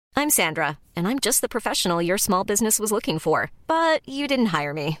I'm Sandra, and I'm just the professional your small business was looking for. But you didn't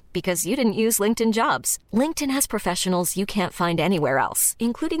hire me because you didn't use LinkedIn Jobs. LinkedIn has professionals you can't find anywhere else,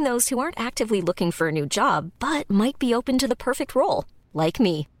 including those who aren't actively looking for a new job, but might be open to the perfect role, like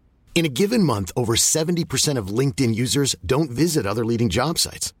me. In a given month, over 70% of LinkedIn users don't visit other leading job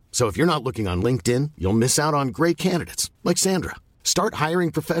sites. So if you're not looking on LinkedIn, you'll miss out on great candidates like Sandra. Start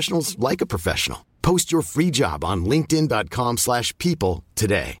hiring professionals like a professional. Post your free job on linkedin.com/people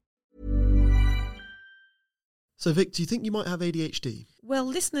today. So Vic, do you think you might have ADHD? Well,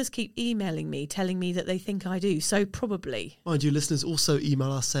 listeners keep emailing me telling me that they think I do, so probably. Mind you, listeners also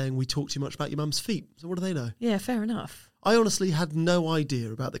email us saying we talk too much about your mum's feet. So what do they know? Yeah, fair enough. I honestly had no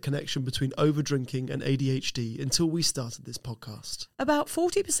idea about the connection between over-drinking and ADHD until we started this podcast. About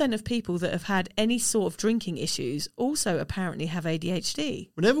 40% of people that have had any sort of drinking issues also apparently have ADHD.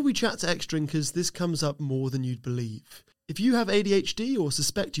 Whenever we chat to ex-drinkers, this comes up more than you'd believe. If you have ADHD or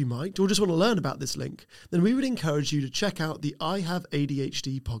suspect you might, or just want to learn about this link, then we would encourage you to check out the I Have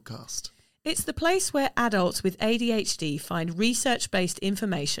ADHD podcast. It's the place where adults with ADHD find research-based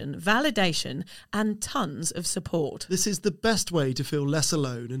information, validation, and tons of support. This is the best way to feel less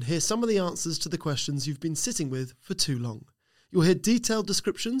alone and hear some of the answers to the questions you've been sitting with for too long. You'll hear detailed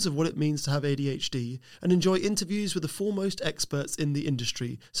descriptions of what it means to have ADHD and enjoy interviews with the foremost experts in the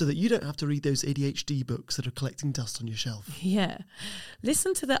industry so that you don't have to read those ADHD books that are collecting dust on your shelf. Yeah.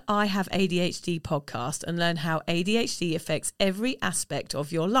 Listen to the I Have ADHD podcast and learn how ADHD affects every aspect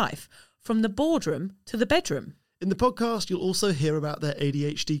of your life, from the boardroom to the bedroom. In the podcast, you'll also hear about their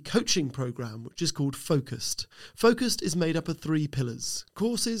ADHD coaching program, which is called Focused. Focused is made up of 3 pillars: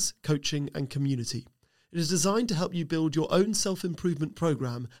 courses, coaching, and community. It is designed to help you build your own self-improvement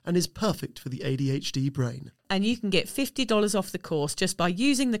program and is perfect for the ADHD brain. And you can get $50 off the course just by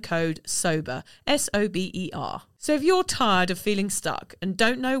using the code SOBER, SOBER. So if you're tired of feeling stuck and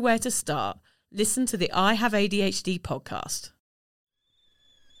don't know where to start, listen to the I Have ADHD podcast.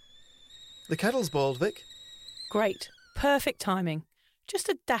 The kettle's boiled, Vic. Great. Perfect timing. Just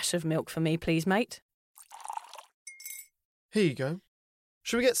a dash of milk for me, please, mate. Here you go.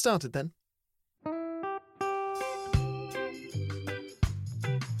 Shall we get started then?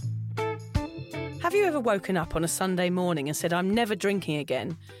 Have you ever woken up on a Sunday morning and said, I'm never drinking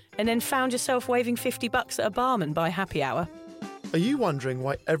again, and then found yourself waving $50 at a barman by happy hour? Are you wondering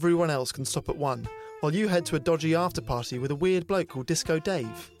why everyone else can stop at 1 while you head to a dodgy after-party with a weird bloke called Disco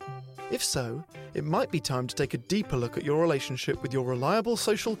Dave? If so, it might be time to take a deeper look at your relationship with your reliable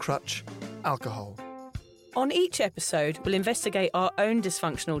social crutch, alcohol. On each episode, we'll investigate our own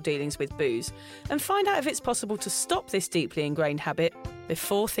dysfunctional dealings with booze and find out if it's possible to stop this deeply ingrained habit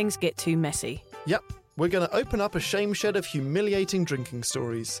before things get too messy. Yep, we're going to open up a shame shed of humiliating drinking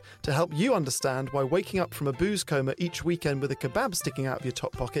stories to help you understand why waking up from a booze coma each weekend with a kebab sticking out of your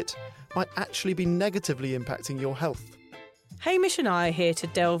top pocket might actually be negatively impacting your health. Hamish and I are here to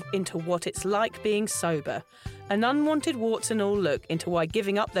delve into what it's like being sober, an unwanted warts and all look into why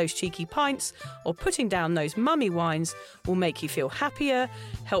giving up those cheeky pints or putting down those mummy wines will make you feel happier,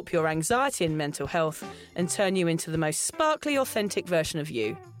 help your anxiety and mental health, and turn you into the most sparkly, authentic version of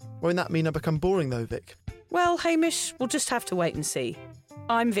you. Won't that mean I become boring though, Vic? Well, Hamish, we'll just have to wait and see.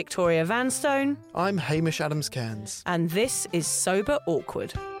 I'm Victoria Vanstone. I'm Hamish Adams-Cairns. And this is Sober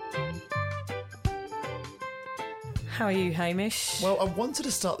Awkward. How are you, Hamish? Well, I wanted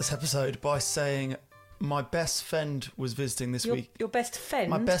to start this episode by saying my best friend was visiting this week. Your best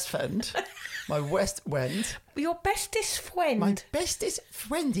friend? My best friend. My west friend. Your bestest friend? My bestest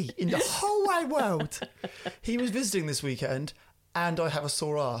friendy in the whole wide world. He was visiting this weekend, and I have a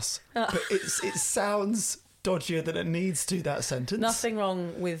sore ass. But it sounds dodgier than it needs to, that sentence. Nothing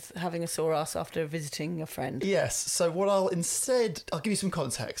wrong with having a sore ass after visiting a friend. Yes, so what I'll give you some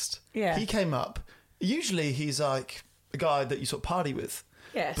context. Yeah. He came up. Usually he's like a guy that you sort of party with.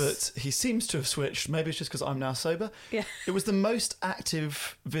 Yes. But he seems to have switched. Maybe it's just because I'm now sober. Yeah. It was the most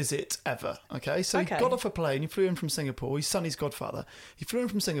active visit ever, okay? So he got off a plane. He flew in from Singapore. He's Sonny's godfather. He flew in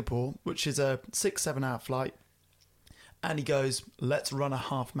from Singapore, which is a 6-7 hour flight. And he goes, let's run a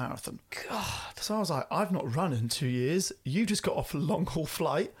half marathon. God. So I was like, I've not run in 2 years. You just got off a long haul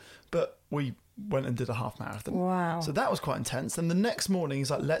flight. But we went and did a half marathon. Wow. So that was quite intense. Then the next morning, he's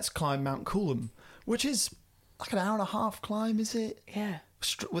like, let's climb Mount Coolum, which is like an hour and a half climb, is it? Yeah.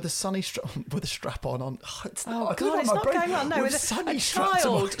 with a strap on. Oh, it's God, it's not going well. No, with a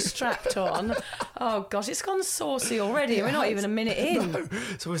child strapped on. Oh gosh, it's gone saucy already. We're not even a minute in. No.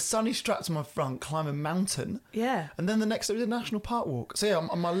 So with Sonny strapped to my front, climb a mountain. Yeah. And then the next day we did a national park walk. So yeah,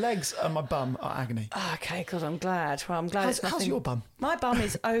 my legs and my bum are agony. Okay, God, I'm glad. Well, I'm glad it's nothing. How's your bum? My bum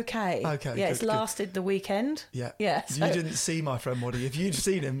is okay. Okay. Yeah, it's lasted the weekend. Yeah. Yeah. So you didn't see my friend Waddy. If you'd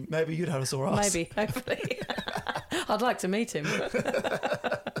seen him, maybe you'd have a sore ass. Maybe, hopefully. I'd like to meet him.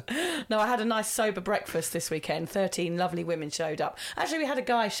 No, I had a nice sober breakfast this weekend. 13 lovely women showed up. Actually, we had a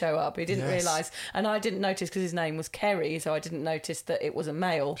guy show up who didn't realise, and I didn't notice because his name was Kerry, so I didn't notice that it was a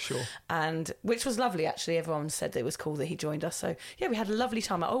male. Sure. And which was lovely, actually. Everyone said that it was cool that he joined us. So, yeah, we had a lovely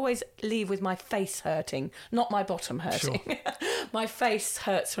time. I always leave with my face hurting, not my bottom hurting. Sure. My face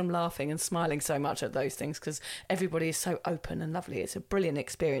hurts from laughing and smiling so much at those things because everybody is so open and lovely. It's a brilliant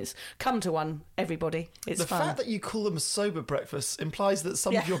experience. Come to one, everybody. It's fun. The fact that you call them a sober breakfast implies that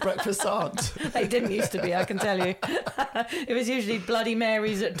some of your breakfasts aren't. They didn't used to be, I can tell you. It was usually Bloody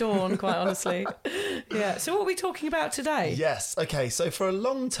Marys at dawn, quite honestly. Yeah. So what are we talking about today? Yes. Okay. So for a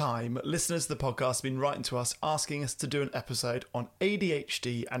long time, listeners of the podcast have been writing to us asking us to do an episode on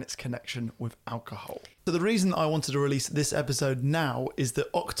ADHD and its connection with alcohol. So the reason I wanted to release this episode now is that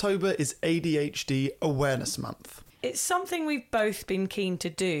October is ADHD Awareness Month. It's something we've both been keen to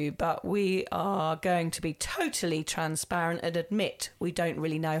do, but we are going to be totally transparent and admit we don't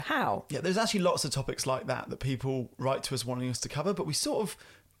really know how. Yeah, there's actually lots of topics like that people write to us wanting us to cover, but we sort of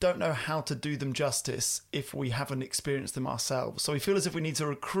don't know how to do them justice if we haven't experienced them ourselves. So we feel as if we need to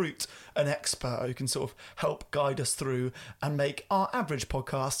recruit an expert who can sort of help guide us through and make our average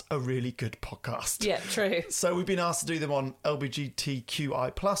podcast a really good podcast. Yeah, true. So we've been asked to do them on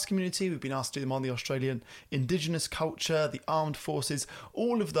LGBTQI+ community. We've been asked to do them on the Australian Indigenous culture, the armed forces.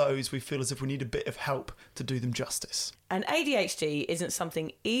 All of those we feel as if we need a bit of help to do them justice. And ADHD isn't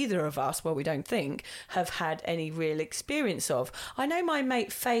something either of us, well, we don't think, have had any real experience of. I know my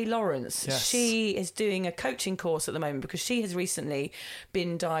mate Faye Lawrence, she is doing a coaching course at the moment because she has recently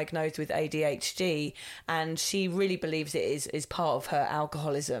been diagnosed with ADHD and she really believes it is part of her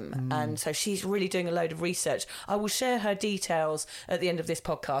alcoholism. And so she's really doing a load of research. I will share her details at the end of this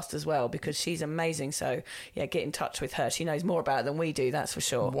podcast as well because she's amazing. So, yeah, get in touch with her. She knows more about it than we do, that's for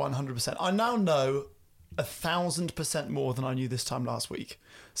sure. 100%. I now know 1,000% more than I knew this time last week.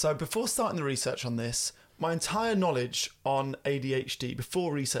 So before starting the research on this, my entire knowledge on ADHD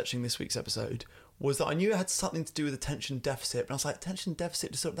before researching this week's episode was that I knew it had something to do with attention deficit. And I was like, attention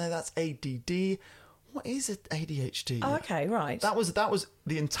deficit disorder, no, that's ADD. What is it, ADHD? Oh, okay, right. That was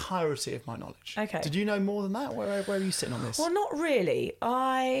the entirety of my knowledge. Okay. Did you know more than that? Where are you sitting on this? Well, not really.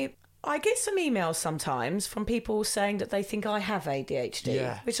 I get some emails sometimes from people saying that they think I have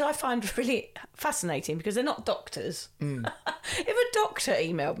ADHD, which I find really fascinating because they're not doctors. If a doctor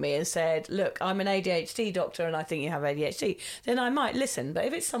emailed me and said, look, I'm an ADHD doctor and I think you have ADHD, then I might listen. But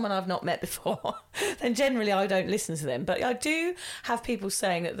if it's someone I've not met before, then generally I don't listen to them. But I do have people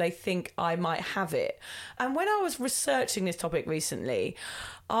saying that they think I might have it. And when I was researching this topic recently,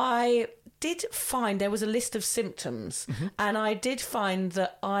 I did find there was a list of symptoms and I did find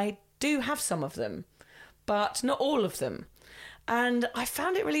that I do have some of them, but not all of them. And I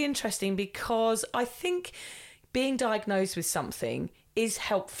found it really interesting because I think being diagnosed with something is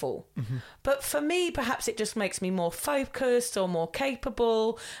helpful. But for me, perhaps it just makes me more focused or more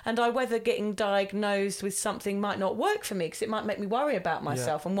capable. And I whether getting diagnosed with something might not work for me because it might make me worry about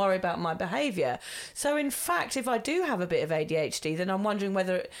myself and worry about my behaviour. So in fact, if I do have a bit of ADHD, then I'm wondering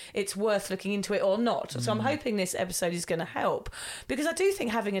whether it's worth looking into it or not. So I'm hoping this episode is going to help because I do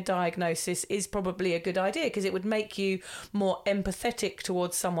think having a diagnosis is probably a good idea because it would make you more empathetic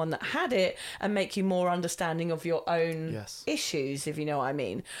towards someone that had it and make you more understanding of your own issues, if you know what I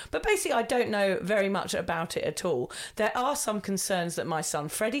mean. But basically, I don't know very much about it at all. There are some concerns that my son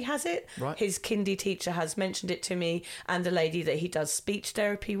Freddie has it. Right. His kindy teacher has mentioned it to me and the lady that he does speech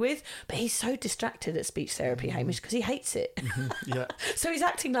therapy with. But he's so distracted at speech therapy, Hamish, because he hates it. So he's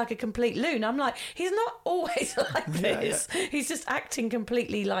acting like a complete loon. I'm like, he's not always like this. He's just acting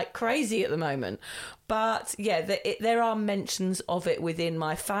completely like crazy at the moment. But yeah, there are mentions of it within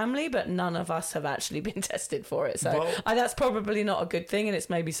my family, but none of us have actually been tested for it. So that's probably not a good thing, and it's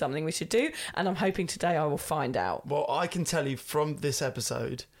maybe something we should do. And I'm hoping today I will find out. Well, I can tell you from this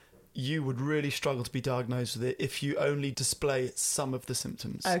episode, you would really struggle to be diagnosed with it if you only display some of the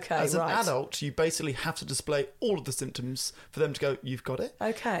symptoms. Okay, As an adult, you basically have to display all of the symptoms for them to go, you've got it.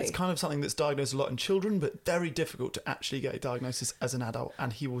 Okay. It's kind of something that's diagnosed a lot in children, but very difficult to actually get a diagnosis as an adult,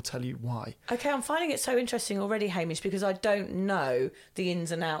 and he will tell you why. Okay, I'm finding it so interesting already, Hamish, because I don't know the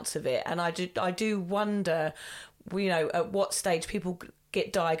ins and outs of it, and I do wonder at what stage people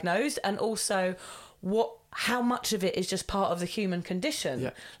get diagnosed, and also how much of it is just part of the human condition.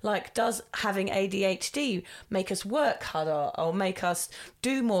 Yeah. Like, does having ADHD make us work harder or make us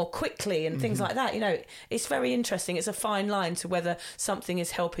do more quickly and things like that? It's very interesting. It's a fine line to whether something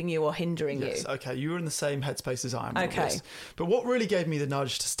is helping you or hindering you. Okay, you were in the same headspace as I am. Okay. On this. But what really gave me the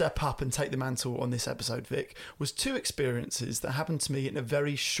nudge to step up and take the mantle on this episode, Vic, was 2 experiences that happened to me in a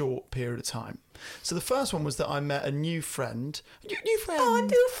very short period of time. So the first one was that I met a new friend. New friend. Oh, a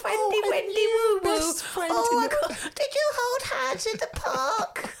new friendy, Wendy woo woo. Best friend Oh in my the- God! Did you hold hands in the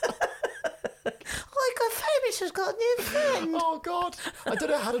park? Oh my God, Famous has got a new friend. Oh God, I don't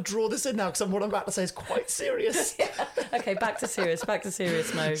know how to draw this in now because what I'm about to say is quite serious. Okay, back to serious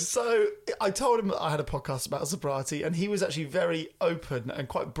mode. So I told him that I had a podcast about sobriety, and he was actually very open and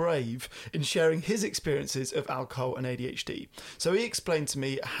quite brave in sharing his experiences of alcohol and ADHD. So he explained to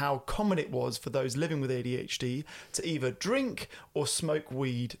me how common it was for those living with ADHD to either drink or smoke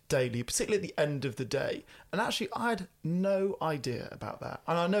weed daily, particularly at the end of the day. And actually, I had no idea about that.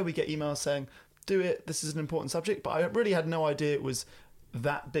 And I know we get emails saying, do it, this is an important subject, but I really had no idea it was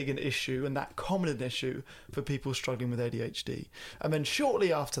that big an issue and that common an issue for people struggling with ADHD. And then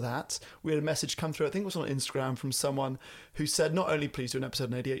shortly after that, we had a message come through, I think it was on Instagram, from someone who said, not only please do an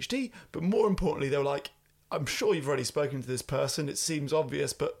episode on ADHD, but more importantly, they were like, I'm sure you've already spoken to this person, it seems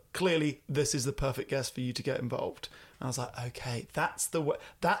obvious, but clearly this is the perfect guest for you to get involved. And I was like, okay, that's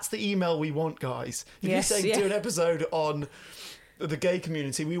the email we want, guys. If you're saying do an episode on the gay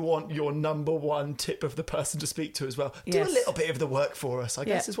community, we want your number one tip of the person to speak to as well. Do a little bit of the work for us, I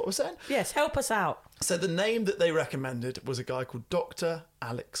guess is what we're saying. Yes, help us out. So the name that they recommended was a guy called Dr.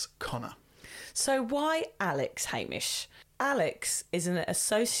 Alex Connor. So why Alex, Hamish? Alex is an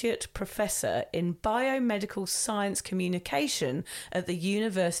associate professor in biomedical science communication at the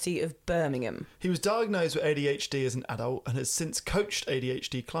University of Birmingham. He was diagnosed with ADHD as an adult and has since coached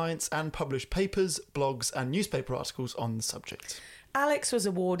ADHD clients and published papers, blogs and newspaper articles on the subject. Alex was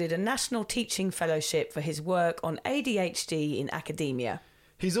awarded a National Teaching Fellowship for his work on ADHD in academia.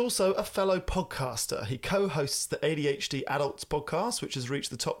 He's also a fellow podcaster. He co-hosts the ADHD Adults podcast, which has reached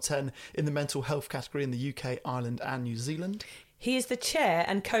the top 10 in the mental health category in the UK, Ireland and New Zealand. He is the chair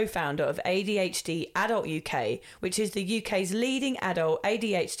and co-founder of ADHD Adult UK, which is the UK's leading adult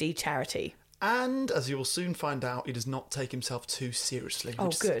ADHD charity. And, as you will soon find out, he does not take himself too seriously. Oh,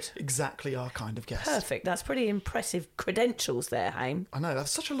 which good. Is exactly our kind of guest. Perfect. That's pretty impressive credentials there, Haim. I know,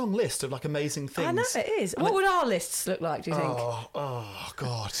 that's such a long list of amazing things. I know it is. What would our lists look like, do you think? Oh,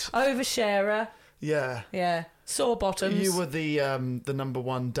 God. Oversharer. Yeah. Yeah. Sore bottoms. You were the number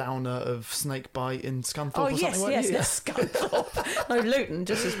one downer of snakebite in Scunthorpe or something, weren't you? Yes, Scunthorpe. No, Luton,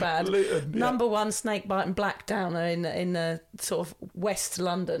 just as bad. Luton, yeah. Number one snakebite and black downer in sort of West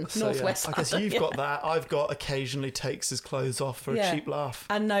London, Northwest I guess London. you've got that. I've got occasionally takes his clothes off for a cheap laugh.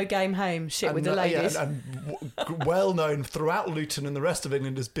 And no game home, shit with the ladies. Yeah, and well known throughout Luton and the rest of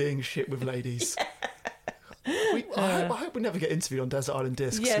England as being shit with ladies. I hope we never get interviewed on Desert Island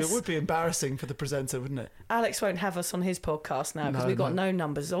Discs. Yes. It would be embarrassing for the presenter, wouldn't it? Alex won't have us on his podcast now because we've got no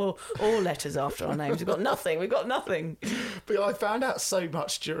numbers or letters after our names. We've got nothing. But I found out so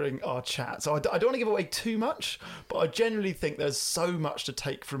much during our chat. So I don't want to give away too much, but I genuinely think there's so much to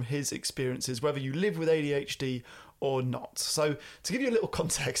take from his experiences, whether you live with ADHD or not. So to give you a little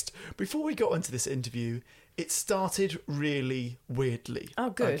context, before we got into this interview, it started really weirdly. Oh,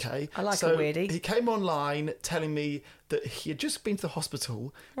 good. Okay. I like a weirdie. He came online telling me that he had just been to the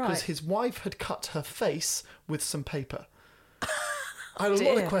hospital because his wife had cut her face with some paper. I had a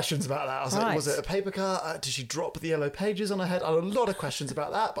lot of questions about that. I was like, was it a paper cut? Did she drop the yellow pages on her head? I had a lot of questions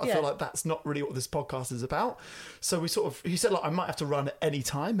about that, but I feel like that's not really what this podcast is about. So he said, I might have to run at any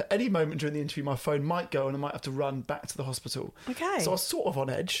time. At any moment during the interview, my phone might go and I might have to run back to the hospital. Okay. So I was sort of on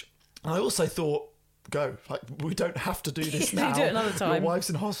edge. And I also thought, go. We don't have to do this now. Do it another time. Your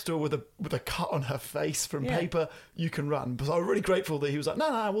wife's in hospital with a cut on her face from paper. You can run. But I was really grateful that he was like,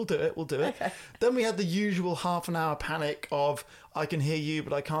 no, we'll do it. Okay. Then we had the usual half an hour panic of, I can hear you,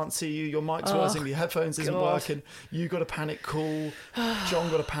 but I can't see you. Your mic's rising, your headphones isn't working. You got a panic call. John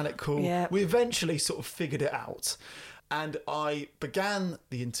got a panic call. Yeah. We eventually sort of figured it out. And I began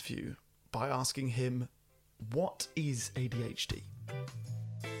the interview by asking him, what is ADHD?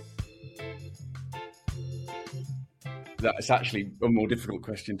 That's actually a more difficult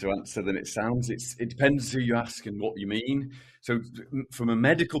question to answer than it sounds. It depends who you ask and what you mean. So from a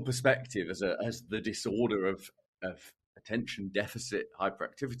medical perspective, as the disorder of attention deficit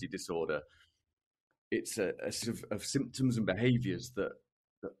hyperactivity disorder, it's a sort of symptoms and behaviors that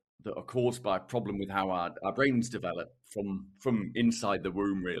are caused by a problem with how our brains develop from inside the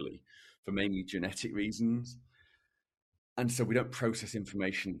womb, really, for mainly genetic reasons. And so we don't process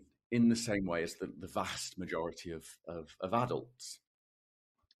information in the same way as the vast majority of adults.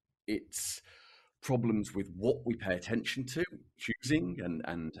 It's problems with what we pay attention to, choosing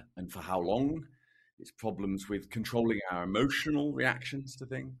and for how long. It's problems with controlling our emotional reactions to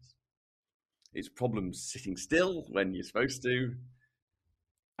things. It's problems sitting still when you're supposed to.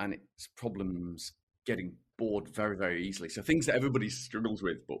 And it's problems getting bored very, very easily. So things that everybody struggles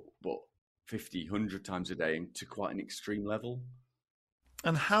with, but 50, 100 times a day and to quite an extreme level.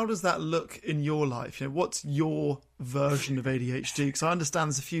 And how does that look in your life? What's your version of ADHD? Because I understand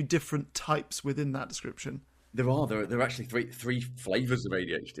there's a few different types within that description. There are actually three flavors of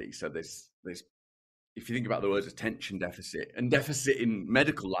ADHD. So there's if you think about the words attention deficit, and deficit in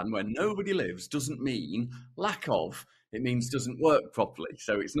medical land where nobody lives doesn't mean lack of, it means doesn't work properly.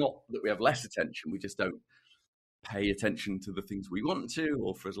 So it's not that we have less attention, we just don't pay attention to the things we want to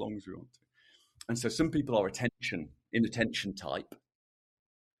or for as long as we want to. And so some people are inattention type.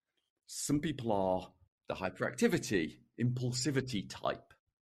 Some people are the hyperactivity, impulsivity type.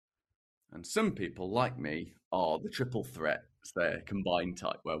 And some people, like me, are the triple threat, they're combined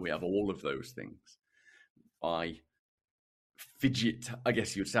type, where we have all of those things. I fidget, I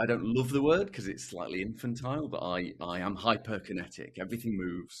guess you would say. I don't love the word because it's slightly infantile, but I am hyperkinetic. Everything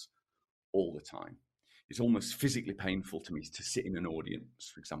moves all the time. It's almost physically painful to me to sit in an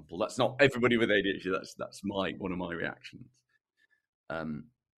audience, for example. That's not everybody with ADHD. That's one of my reactions.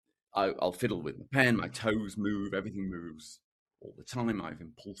 I'll fiddle with my pen, my toes move, everything moves all the time. I have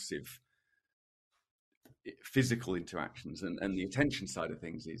impulsive physical interactions, and the attention side of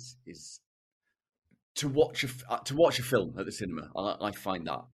things is to watch a film at the cinema. I find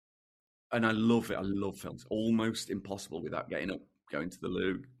that, and I love it. I love films. Almost impossible without getting up, going to the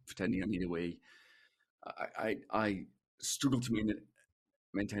loo, pretending I need a wee. I struggle to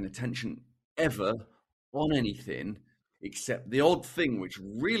maintain attention ever on anything except the odd thing which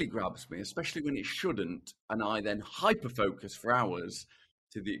really grabs me, especially when it shouldn't, and I then hyper-focus for hours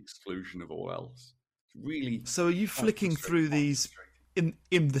to the exclusion of all else. It's really. So are you flicking through these in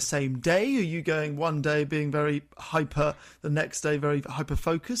the same day? Are you going one day being very hyper, the next day very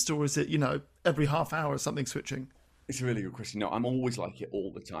hyper-focused, or is it, every half hour something switching? It's a really good question. No, I'm always like it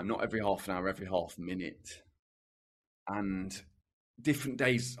all the time, not every half an hour, every half minute. And different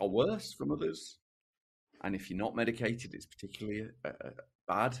days are worse from others. And if you're not medicated, it's particularly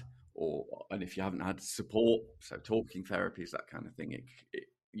bad. And if you haven't had support, so talking therapies, that kind of thing,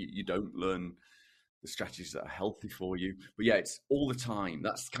 you don't learn the strategies that are healthy for you. But yeah, it's all the time.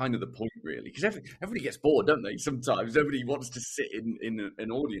 That's kind of the point, really. Because everybody gets bored, don't they? Sometimes everybody wants to sit in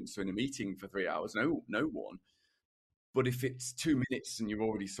an audience or in a meeting for 3 hours. No one. But if it's 2 minutes and you're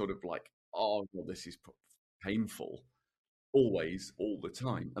already sort of like, oh, well, this is painful, always, all the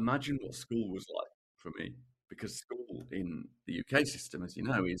time. Imagine what school was like for me, because school in the UK system, as you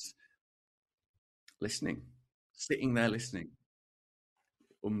know, is listening, sitting there listening.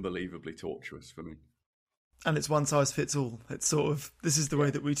 Unbelievably torturous for me. And it's one size fits all. It's sort of, this is the way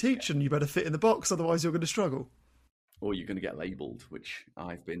that we teach, and you better fit in the box, otherwise you're going to struggle. Or you're going to get labelled, which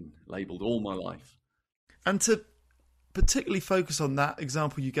I've been labelled all my life. And to particularly focus on that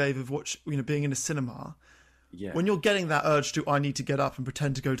example you gave of being in a cinema, when you're getting that urge to, I need to get up and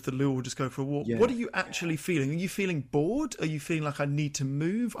pretend to go to the loo or just go for a walk, what are you actually feeling? Are you feeling bored? Are you feeling like I need to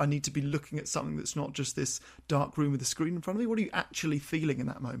move? I need to be looking at something that's not just this dark room with a screen in front of me? What are you actually feeling in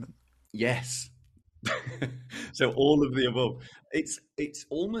that moment? Yes. So all of the above. It's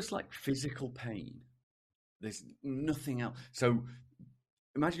almost like physical pain. There's nothing else. So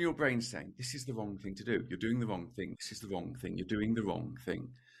imagine your brain saying, this is the wrong thing to do. You're doing the wrong thing. This is the wrong thing. You're doing the wrong thing.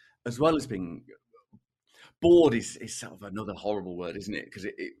 As well as being bored is sort of another horrible word, isn't it? Because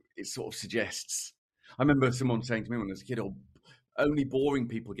it sort of suggests. I remember someone saying to me when I was a kid, "Oh, only boring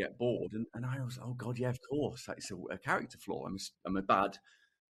people get bored," and I was, "Oh God, yeah, of course. It's a character flaw. I'm a bad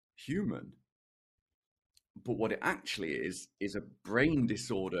human." But what it actually is a brain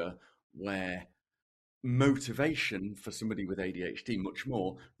disorder where motivation for somebody with ADHD much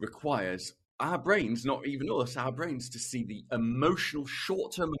more requires our brains, not even us, our brains to see the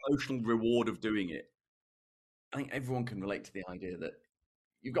short-term emotional reward of doing it. I think everyone can relate to the idea that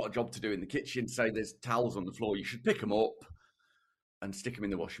you've got a job to do in the kitchen, say there's towels on the floor, you should pick them up and stick them in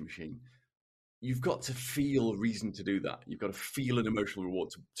the washing machine. You've got to feel a reason to do that. You've got to feel an emotional reward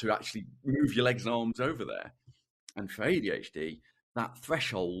to actually move your legs and arms over there. And for ADHD, that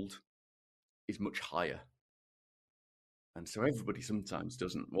threshold is much higher. And so everybody sometimes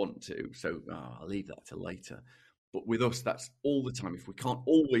doesn't want to. So I'll leave that till later. But with us, that's all the time. If we can't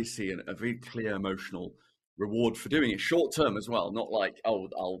always see a very clear emotional reward for doing it, short term as well, not like, oh,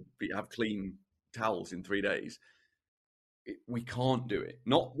 I'll have clean towels in 3 days. we can't do it.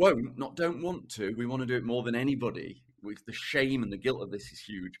 Not won't, not don't want to. We want to do it more than anybody. The shame and the guilt of this is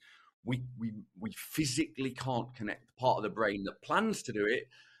huge. We physically can't connect the part of the brain that plans to do it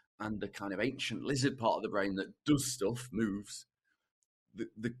and the kind of ancient lizard part of the brain that does stuff, moves.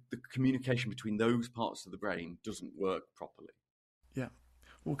 The communication between those parts of the brain doesn't work properly. Yeah.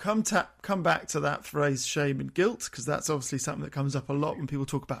 We'll come back to that phrase shame and guilt, because that's obviously something that comes up a lot when people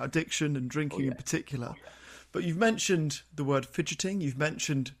talk about addiction and drinking in particular. But you've mentioned the word fidgeting, you've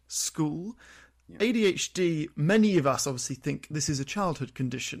mentioned school. Yeah. ADHD, many of us obviously think this is a childhood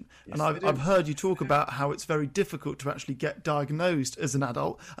condition. Yes, and I've heard you talk about how it's very difficult to actually get diagnosed as an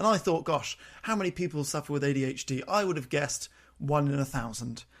adult. And I thought, gosh, how many people suffer with ADHD? I would have guessed 1 in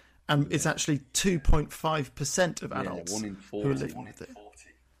 1,000. And it's actually 2.5% of adults 1 in 40. Who are living with it.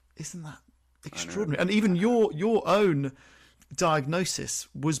 Isn't that extraordinary? And even your own diagnosis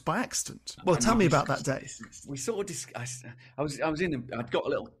was by accident. Well, tell me about that day. We sort of discussed. I'd got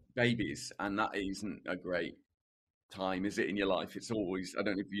little babies, and that isn't a great time, is it, in your life? It's always, I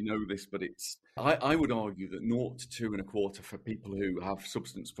don't know if you know this, but it's, I would argue that 0 to 2.25 for people who have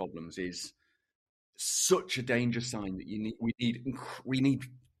substance problems is such a danger sign that we need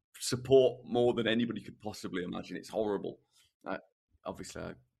support more than anybody could possibly imagine. It's horrible. Obviously,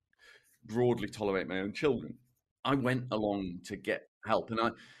 I broadly tolerate my own children. I went along to get help, and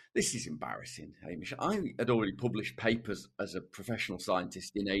this is embarrassing, Hamish. I had already published papers as a professional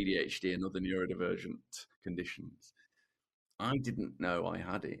scientist in ADHD and other neurodivergent conditions. I didn't know I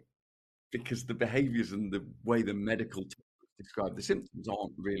had it because the behaviours and the way the medical textbooks describe the symptoms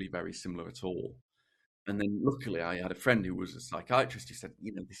aren't really very similar at all. And then luckily I had a friend who was a psychiatrist who said,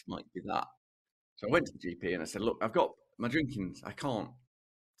 this might be that. So I went to the GP and I said, look, I've got my drinking, I can't,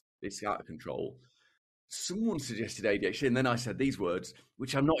 it's out of control. Someone suggested ADHD, and then I said these words,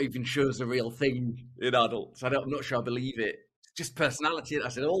 which I'm not even sure is a real thing in adults. I'm not sure I believe it. It's just personality. I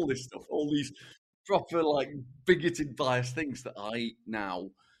said all this stuff, all these proper, bigoted, biased things that I now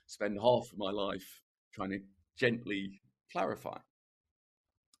spend half of my life trying to gently clarify.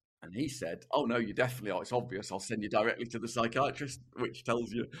 And he said, oh, no, you definitely are. It's obvious. I'll send you directly to the psychiatrist, which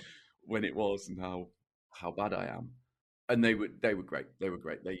tells you when it was and how bad I am. And they were great. They were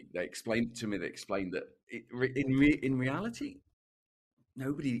great. They explained it to me. They explained that in reality,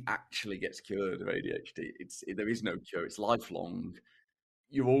 nobody actually gets cured of ADHD. There is no cure. It's lifelong.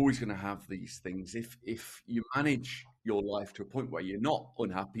 You're always going to have these things. If you manage your life to a point where you're not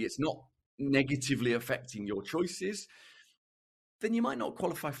unhappy, it's not negatively affecting your choices, then you might not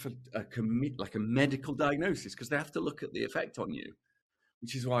qualify for a medical diagnosis, because they have to look at the effect on you.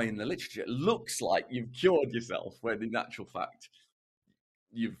 Which is why in the literature it looks like you've cured yourself, when in actual fact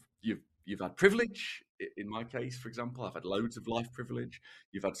you've had privilege. In my case, for example, I've had loads of life privilege.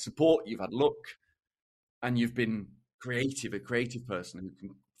 You've had support, you've had luck, and you've been a creative person who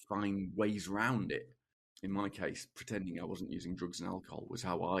can find ways around it. In my case, pretending I wasn't using drugs and alcohol was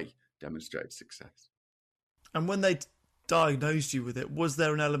how I demonstrated success. And when they diagnosed you with it, was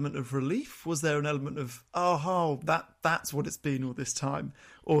there an element of relief? Was there an element of, that's what it's been all this time?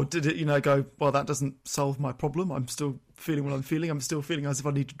 Or did it, go, well, that doesn't solve my problem. I'm still feeling what I'm feeling. I'm still feeling as if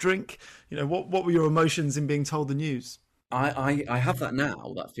I need to drink. What were your emotions in being told the news? I have that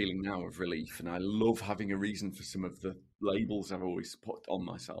now, that feeling now of relief. And I love having a reason for some of the labels I've always put on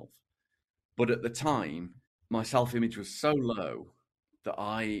myself. But at the time, my self-image was so low that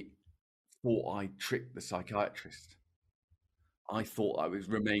I thought I tricked the psychiatrist. I thought I would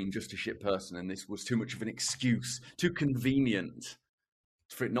remain just a shit person, and this was too much of an excuse, too convenient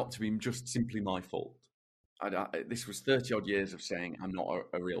for it not to be just simply my fault. This was 30-odd years of saying I'm not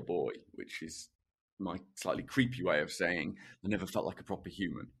a real boy, which is my slightly creepy way of saying I never felt like a proper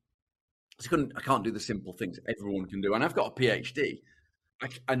human. I can't do the simple things everyone can do. And I've got a PhD,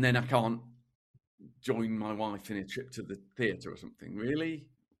 and then I can't join my wife in a trip to the theatre or something. Really?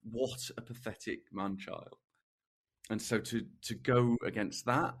 What a pathetic man-child. And so to go against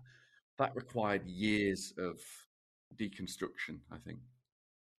that required years of deconstruction, I think.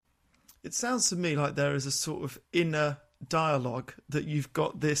 It sounds to me like there is a sort of inner dialogue that you've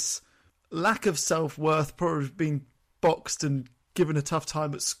got this lack of self-worth, probably being boxed and given a tough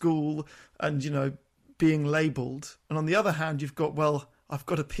time at school and, being labelled. And on the other hand, you've got, well, I've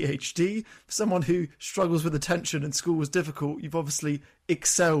got a PhD. For someone who struggles with attention and school was difficult, you've obviously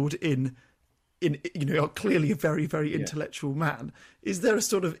excelled in you're clearly a very, very intellectual man. Is there a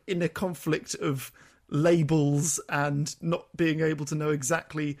sort of inner conflict of labels and not being able to know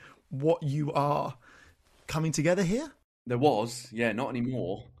exactly what you are coming together here? There was, not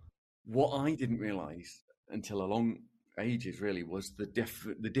anymore. What I didn't realise until a long ages really was the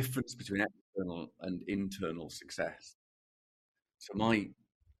difference between external and internal success. So my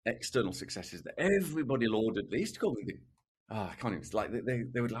external successes that everybody lauded, they used to call me I can't even, it's like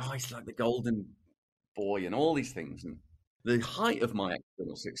they would, it's like the golden boy and all these things. And the height of my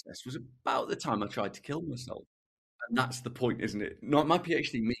external success was about the time I tried to kill myself. And that's the point, isn't it? Not my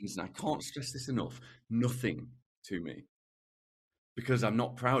PhD means, and I can't stress this enough, nothing to me, because I'm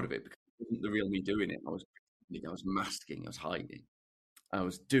not proud of it, because it wasn't the real me doing it. I was masking, I was hiding. I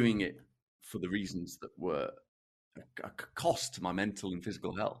was doing it for the reasons that were a cost to my mental and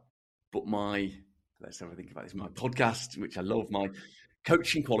physical health. But let's have a think about this, my podcast, which I love, my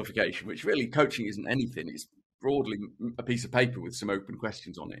coaching qualification, which really coaching isn't anything. It's broadly a piece of paper with some open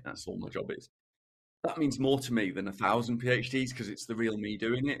questions on it. That's all my job is. That means more to me than 1,000 PhDs, because it's the real me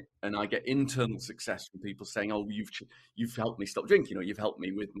doing it. And I get internal success from people saying, oh, you've helped me stop drinking, or you've helped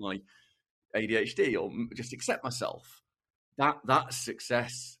me with my ADHD, or just accept myself. That's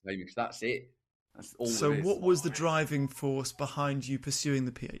success, Hamish. That's it. That's all. So what was the driving force behind you pursuing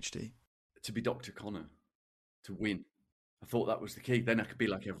the PhD? To be Dr. Connor, to win. I thought that was the key. Then I could be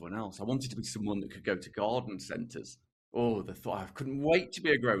like everyone else. I wanted to be someone that could go to garden centres. Oh, the thought, I couldn't wait to be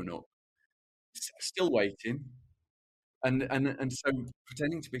a grown-up. Still waiting. And so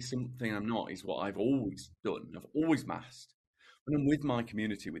pretending to be something I'm not is what I've always done. I've always masked. When I'm with my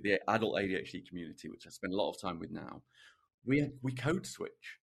community, with the adult ADHD community, which I spend a lot of time with now, we code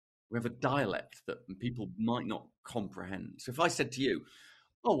switch. We have a dialect that people might not comprehend. So if I said to you,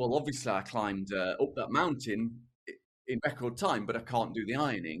 oh, well, obviously I climbed up that mountain in record time, but I can't do the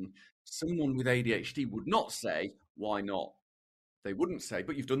ironing, someone with ADHD would not say, why not? They wouldn't say,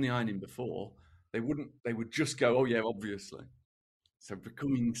 but you've done the ironing before. They would just go, oh yeah, obviously. So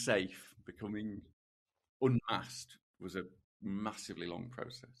becoming safe, becoming unmasked was a massively long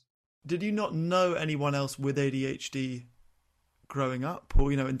process. Did you not know anyone else with ADHD growing up,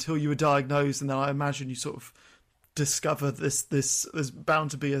 or until you were diagnosed? And then I imagine you sort of discover this there's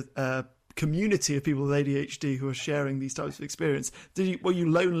bound to be a community of people with ADHD who are sharing these types of experience. Were you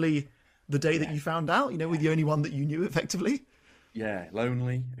lonely the day that you found out? Were the only one that you knew effectively? Yeah,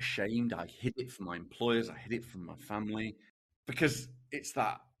 lonely, ashamed. I hid it from my employers. I hid it from my family, because it's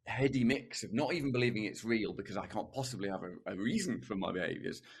that heady mix of not even believing it's real, because I can't possibly have a reason for my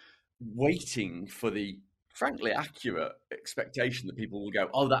behaviours, waiting for the frankly accurate expectation that people will go,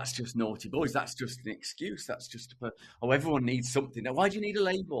 oh, that's just naughty boys. That's just an excuse. That's just, everyone needs something. Now, why do you need a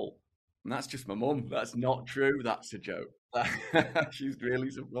label? And that's just my mum. That's not true. That's a joke. She's really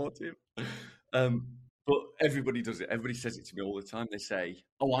supportive. But everybody does it. Everybody says it to me all the time. They say,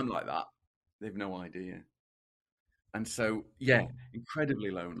 oh, I'm like that. They've no idea. And so, yeah,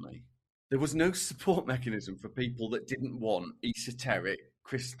 incredibly lonely. There was no support mechanism for people that didn't want esoteric,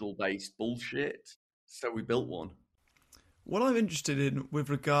 crystal-based bullshit. So we built one. What I'm interested in with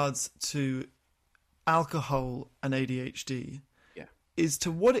regards to alcohol and ADHD is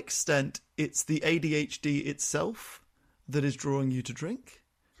to what extent it's the ADHD itself that is drawing you to drink.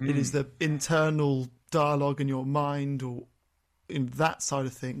 It is the internal dialogue in your mind, or in that side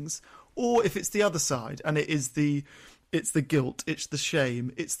of things, or if it's the other side and it's the guilt, it's the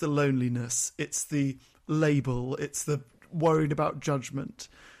shame, it's the loneliness, it's the label, it's the worried about judgment.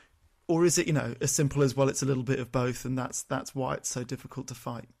 Or is it, as simple as, well, it's a little bit of both, and that's why it's so difficult to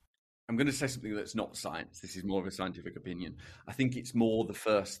fight? I'm going to say something that's not science. This is more of a scientific opinion. I think it's more the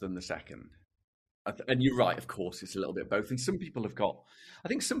first than the second. And you're right, of course, it's a little bit of both. And some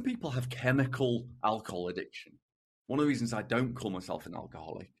people have chemical alcohol addiction. One of the reasons I don't call myself an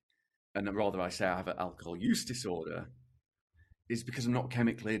alcoholic, and rather I say I have an alcohol use disorder, is because I'm not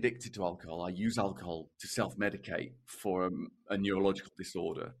chemically addicted to alcohol. I use alcohol to self-medicate for a neurological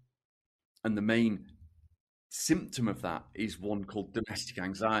disorder. And the main symptom of that is one called domestic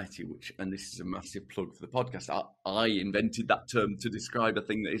anxiety, and this is a massive plug for the podcast. I invented that term to describe a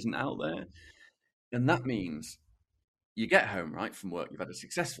thing that isn't out there. And that means you get home, right, from work, you've had a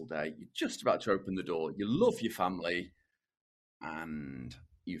successful day, you're just about to open the door, you love your family, and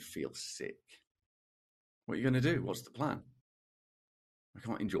you feel sick. What are you going to do? What's the plan? I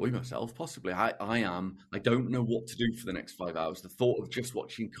can't enjoy myself, possibly. I don't know what to do for the next 5 hours. The thought of just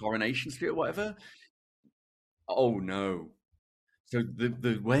watching Coronation Street or whatever, oh no. So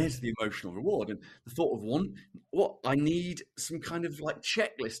where's the emotional reward? And the thought of I need some kind of like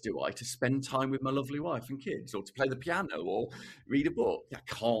checklist, do I, to spend time with my lovely wife and kids, or to play the piano or read a book? That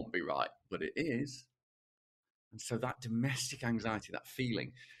can't be right, but it is. And so that domestic anxiety, that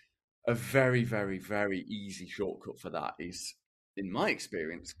feeling, a very, very, very easy shortcut for that is, in my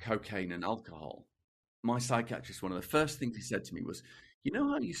experience, cocaine and alcohol. My psychiatrist, one of the first things he said to me was, you know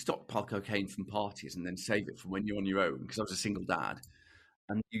how you stockpile cocaine from parties and then save it for when you're on your own? Because I was a single dad.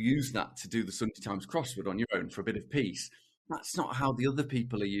 And you use that to do the Sunday Times crossword on your own for a bit of peace. That's not how the other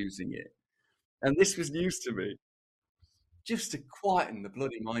people are using it. And this was news to me, just to quieten the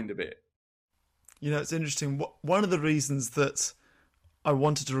bloody mind a bit. You know, it's interesting. One of the reasons that I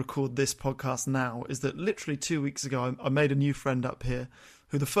wanted to record this podcast now is that literally 2 weeks ago, I made a new friend up here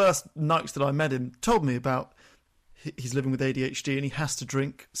who the first night that I met him told me about he's living with ADHD and he has to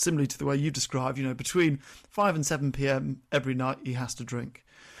drink, similarly to the way you described, you know, between 5 and 7 p.m. every night he has to drink.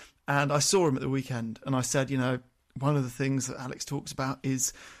 And I saw him at the weekend and I said, you know, one of the things that Alex talks about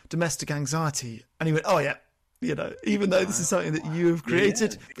is domestic anxiety. And he went, oh yeah, you know, even though this is something that you have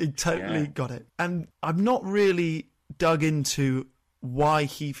created, he totally got it. And I'm not really dug into why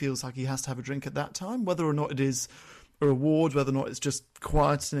he feels like he has to have a drink at that time, whether or not it is a reward, whether or not it's just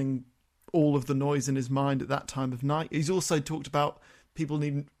quietening all of the noise in his mind at that time of night. He's also talked about people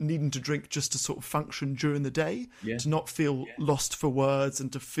needing to drink just to sort of function during the day, to not feel lost for words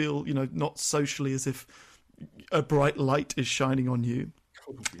and to feel, you know, not socially as if a bright light is shining on you.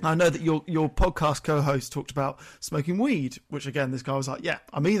 I know that your podcast co-host talked about smoking weed, which again, this guy was like, yeah,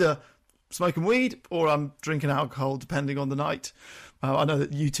 I'm either smoking weed or I'm drinking alcohol, depending on the night. I know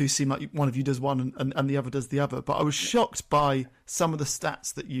that you two seem like one of you does one and the other does the other, but I was shocked by some of the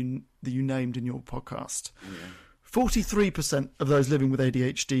stats that you named in your podcast. 43% of those living with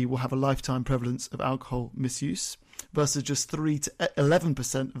ADHD will have a lifetime prevalence of alcohol misuse versus just 3 to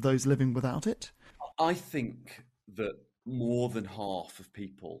 11% of those living without it. I think that more than half of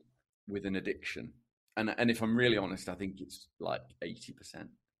people with an addiction, and if I'm really honest, I think it's like 80%,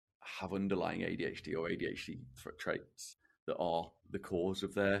 have underlying ADHD or ADHD traits that are the cause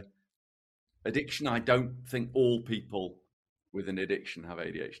of their addiction. I don't think all people with an addiction have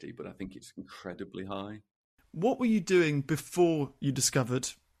ADHD, but I think it's incredibly high. What were you doing before you discovered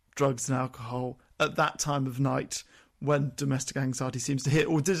drugs and alcohol at that time of night when domestic anxiety seems to hit?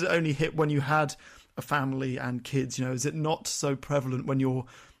 Or did it only hit when you had a family and kids? You know, is it not so prevalent when you're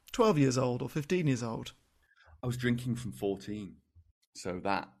 12 years old or 15 years old? I was drinking from 14. So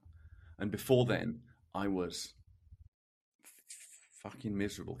that, and before then, I was fucking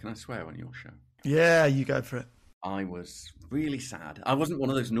miserable. Can I swear on your show? Yeah, you go for it. I was really sad. I wasn't one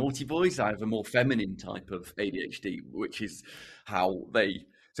of those naughty boys. I have a more feminine type of ADHD, which is how they...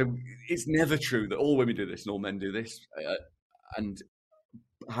 So it's never true that all women do this and all men do this. And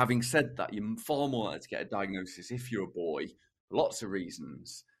having said that, you're far more likely to get a diagnosis if you're a boy, for lots of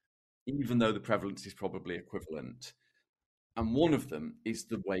reasons, even though the prevalence is probably equivalent. And one of them is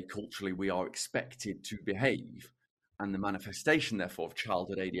the way culturally we are expected to behave. And the manifestation, therefore, of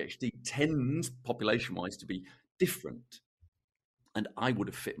childhood ADHD tends, population-wise, to be different. And I would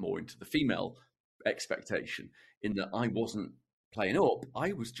have fit more into the female expectation in that I wasn't playing up.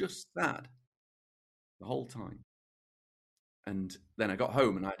 I was just sad the whole time. And then I got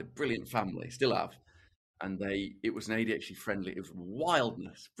home and I had a brilliant family, still have. And it was an ADHD friendly, it was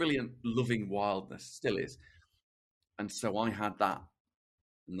wildness, brilliant, loving wildness, still is. And so I had that.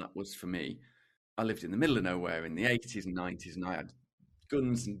 And that was for me. I lived in the middle of nowhere in the 80s and 90s, and I had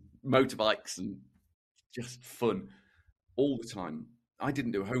guns and motorbikes and just fun all the time. I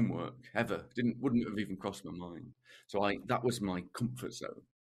didn't do homework ever. Wouldn't have even crossed my mind. So that was my comfort zone.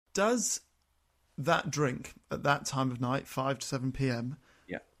 Does that drink at that time of night, 5 to 7 p.m.,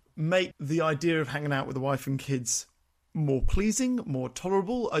 make the idea of hanging out with the wife and kids more pleasing, more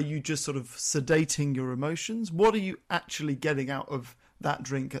tolerable? Are you just sort of sedating your emotions? What are you actually getting out of that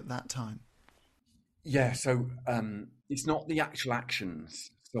drink at that time? Yeah, so it's not the actual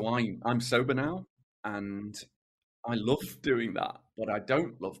actions. So I'm sober now, and I love doing that, but I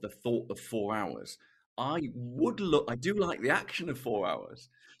don't love the thought of 4 hours. I do like the action of 4 hours.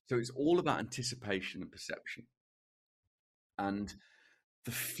 So it's all about anticipation and perception, and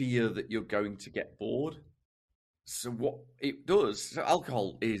the fear that you're going to get bored. So what it does, so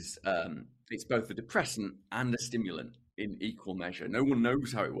alcohol is it's both a depressant and a stimulant in equal measure. No one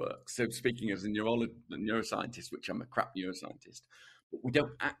knows how it works. So speaking as a neuroscientist, which I'm a crap neuroscientist, but we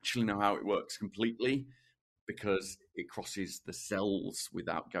don't actually know how it works completely because it crosses the cells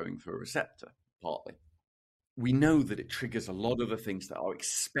without going through a receptor, partly. We know that it triggers a lot of the things that are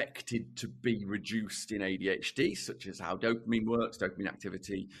expected to be reduced in ADHD, such as how dopamine works, dopamine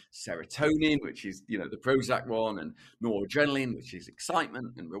activity, serotonin, which is, the Prozac one, and noradrenaline, which is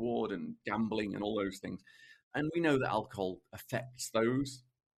excitement and reward and gambling and all those things. And we know that alcohol affects those.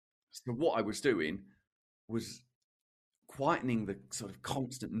 So what I was doing was quietening the sort of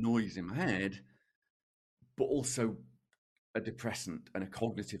constant noise in my head, but also a depressant and a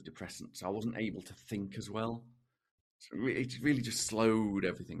cognitive depressant. So I wasn't able to think as well. So it really just slowed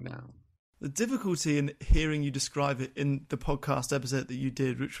everything down. The difficulty in hearing you describe it in the podcast episode that you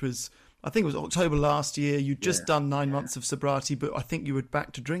did, which was, I think it was October last year, you'd just done 9 months of sobriety, but I think you were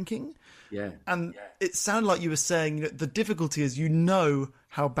back to drinking. Yeah. And it sounded like you were saying that the difficulty is you know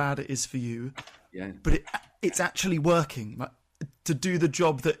how bad it is for you, but it's actually working. Like, to do the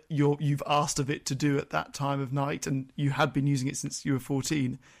job that you've asked of it to do at that time of night, and you had been using it since you were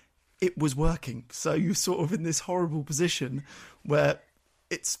 14, it was working. So you're sort of in this horrible position where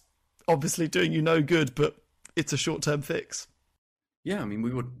it's obviously doing you no good, but it's a short-term fix. Yeah, I mean,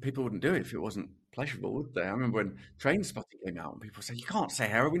 people wouldn't do it if it wasn't pleasurable, would they? I remember when Train Spotting came out and people said, you can't say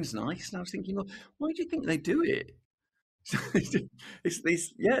heroin's nice. And I was thinking, well, why do you think they do it?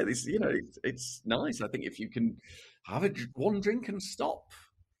 It's nice. I think if you can have one drink and stop,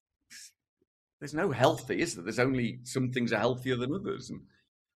 there's no healthy, is there? There's only some things are healthier than others. And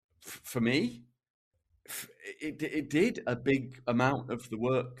for me, it did a big amount of the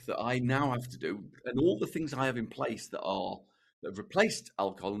work that I now have to do, and all the things I have in place that have replaced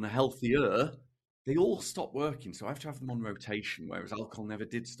alcohol and are healthier, they all stop working. So I have to have them on rotation, whereas alcohol never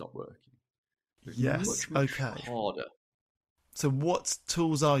did stop working. It's much harder. So what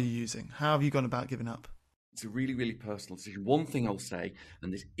tools are you using? How have you gone about giving up? It's a really, really personal decision. One thing I'll say,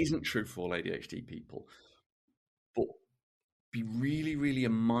 and this isn't true for all ADHD people, but be really, really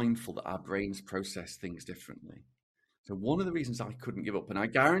mindful that our brains process things differently. So one of the reasons I couldn't give up, and I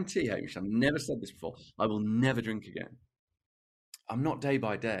guarantee, Hamish, I've never said this before, I will never drink again. I'm not day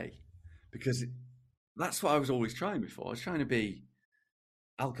by day, because that's what I was always trying before. I was trying to be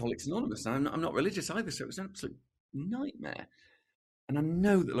Alcoholics Anonymous, and I'm not religious either, so it was an absolute nightmare. And I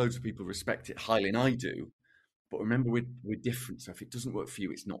know that loads of people respect it highly, and I do, but remember, we're different, so if it doesn't work for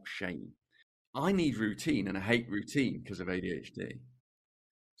you, it's not shame. I need routine, and I hate routine because of ADHD.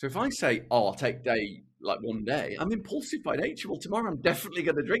 So if I say, I'll take one day, I'm impulsive by nature. Well, tomorrow I'm definitely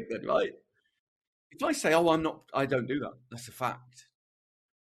going to drink then, right? If I say, I don't do that, that's a fact.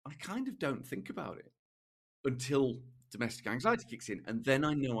 I kind of don't think about it until domestic anxiety kicks in. And then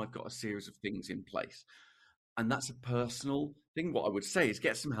I know I've got a series of things in place. And that's a personal thing. What I would say is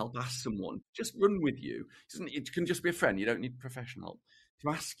get some help, ask someone, just run with you. It can just be a friend. You don't need professional help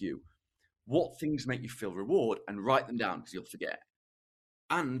to ask you what things make you feel reward and write them down because you'll forget.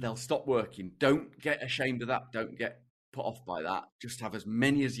 And they'll stop working. Don't get ashamed of that. Don't get put off by that. Just have as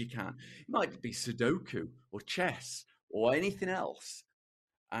many as you can. It might be Sudoku or chess or anything else.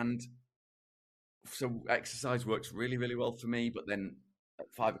 And so exercise works really, really well for me. But then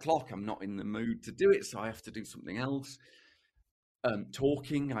at 5 o'clock, I'm not in the mood to do it. So I have to do something else.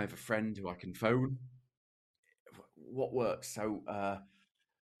 Talking, I have a friend who I can phone. What works? So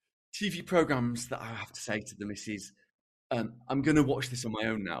TV programs that I have to say to the missus, I'm going to watch this on my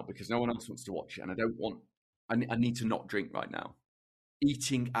own now because no one else wants to watch it. And I need to not drink right now.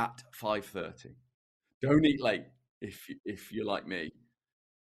 Eating at 5:30. Don't eat late if you're like me,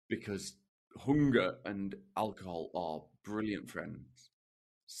 because hunger and alcohol are brilliant friends.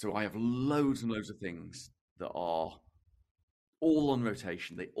 So I have loads and loads of things that are all on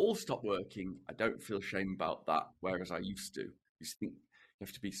rotation. They all stop working. I don't feel shame about that, whereas I used to. You think you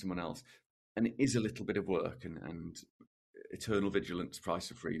have to be someone else. And it is a little bit of work and eternal vigilance, price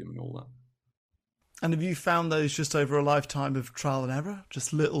of freedom and all that. And have you found those just over a lifetime of trial and error?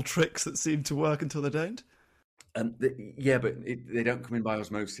 Just little tricks that seem to work until they don't? But they don't come in by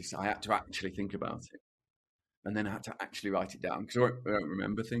osmosis. I had to actually think about it. And then I had to actually write it down because I don't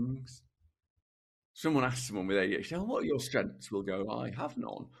remember things. Someone asks someone with ADHD, what are your strengths? We'll go, I have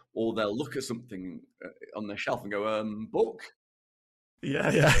none. Or they'll look at something on their shelf and go, book?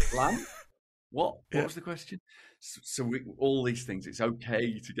 Yeah. Lamp? What was the question? So all these things, it's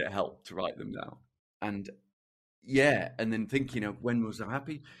okay to get help to write them down. And and then thinking of when was I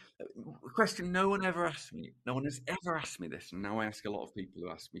happy? A question no one ever asked me. No one has ever asked me this. And now I ask a lot of people who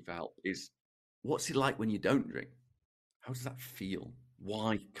ask me for help is, what's it like when you don't drink? How does that feel?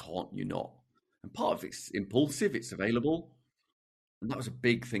 Why can't you not? And part of it's impulsive, it's available. And that was a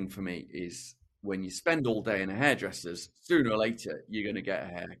big thing for me is when you spend all day in a hairdresser's, sooner or later, you're going to get a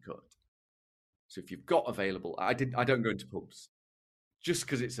haircut. So if you've got available, I don't go into pubs just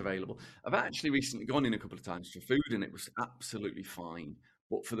because it's available. I've actually recently gone in a couple of times for food and it was absolutely fine.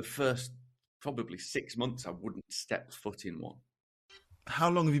 But for the first probably 6 months, I wouldn't step foot in one.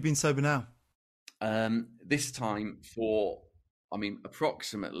 How long have you been sober now? This time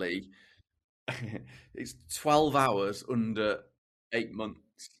approximately, it's 12 hours under 8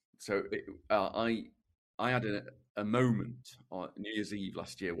 months. So I had a moment on New Year's Eve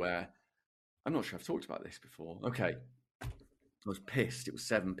last year where, I'm not sure I've talked about this before. Okay. I was pissed. It was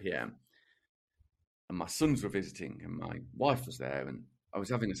 7 p.m. and my sons were visiting and my wife was there and I was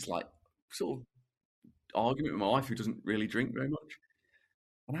having a slight sort of argument with my wife, who doesn't really drink very much.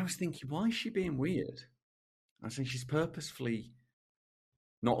 And I was thinking, why is she being weird? I think she's purposefully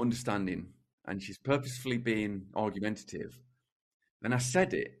not understanding, and she's purposefully being argumentative. And I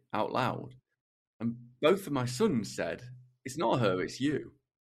said it out loud. And both of my sons said, it's not her, it's you.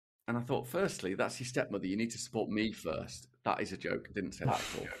 And I thought, firstly, that's your stepmother. You need to support me first. That is a joke. I didn't say that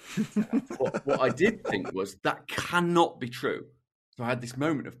at all. What I did think was, that cannot be true. So I had this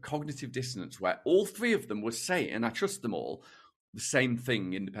moment of cognitive dissonance where all three of them were saying, and I trust them all, the same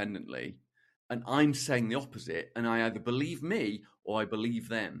thing independently. And I'm saying the opposite. And I either believe me or I believe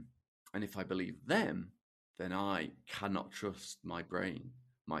them. And if I believe them, then I cannot trust my brain,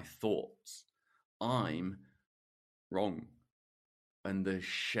 my thoughts. I'm wrong. And the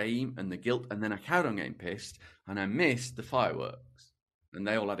shame and the guilt. And then I carried on getting pissed, and I missed the fireworks. And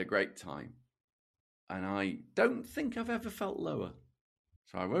they all had a great time. And I don't think I've ever felt lower.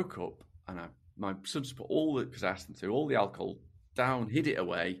 So I woke up, and my sons put because I asked them to, all the alcohol down, hid it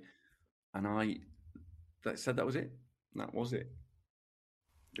away. And they said that was it. That was it.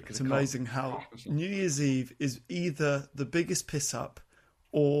 Because it's amazing how New Year's Eve is either the biggest piss up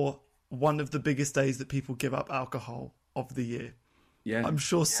or one of the biggest days that people give up alcohol of the year. Yeah, I'm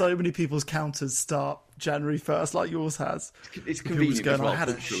sure so many people's counters start January 1st, like yours has. It's convenient as well,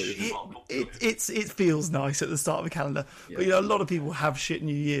 culturally. It feels nice at the start of the calendar. Yeah. But, a lot of people have shit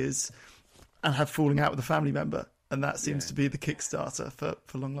New Year's and have falling out with a family member. And that seems to be the Kickstarter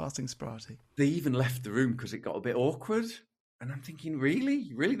for long-lasting sobriety. They even left the room because it got a bit awkward. And I'm thinking,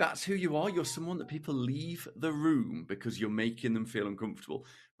 really? Really, that's who you are? You're someone that people leave the room because you're making them feel uncomfortable.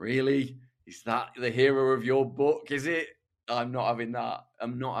 Really? Is that the hero of your book, is it? I'm not having that.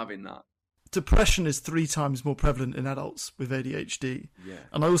 I'm not having that. Depression is 3 times more prevalent in adults with ADHD. Yeah.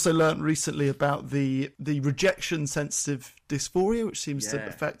 And I also learned recently about the rejection-sensitive dysphoria, which seems to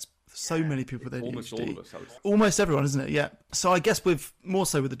affect so many people with ADHD. Almost all of us. Almost everyone, isn't it? Yeah. So I guess more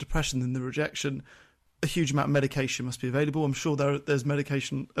so with the depression than the rejection, a huge amount of medication must be available. I'm sure there's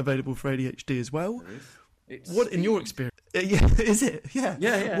medication available for ADHD as well. What in your experience? Yeah, is it? Yeah.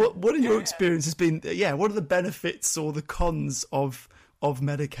 Yeah. What in your experience has been? Yeah. What are the benefits or the cons of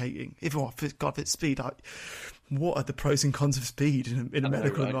medicating? If it's speed, what are the pros and cons of speed in a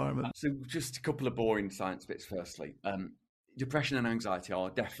medical environment? So just a couple of boring science bits. Firstly, depression and anxiety are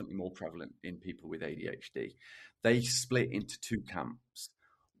definitely more prevalent in people with ADHD. They split into 2 camps.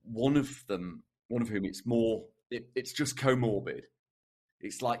 One of whom it's just comorbid.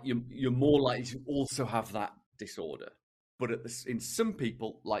 It's like you're more likely to also have that disorder. But in some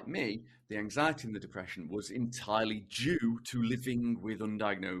people, like me, the anxiety and the depression was entirely due to living with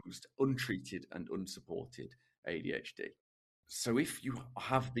undiagnosed, untreated, and unsupported ADHD. So if you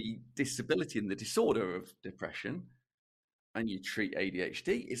have the disability and the disorder of depression, and you treat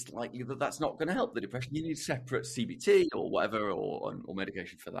ADHD, it's likely that that's not going to help the depression. You need separate CBT or whatever, or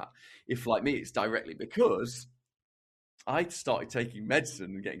medication for that. If, like me, it's directly because I started taking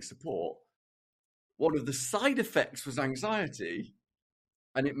medicine and getting support. One of the side effects was anxiety,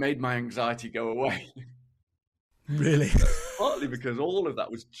 and it made my anxiety go away. Really? Partly because all of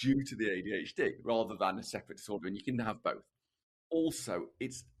that was due to the ADHD rather than a separate disorder, and you can have both. Also,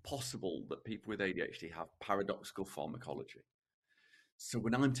 it's possible that people with ADHD have paradoxical pharmacology. So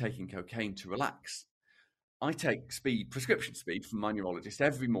when I'm taking cocaine to relax, I take prescription speed from my neurologist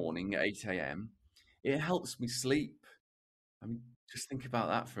every morning at 8 a.m. It helps me sleep. I mean, just think about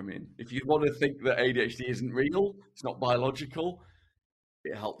that for a minute. If you want to think that ADHD isn't real, it's not biological,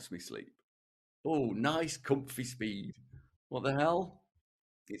 it helps me sleep. Oh, nice, comfy speed. What the hell?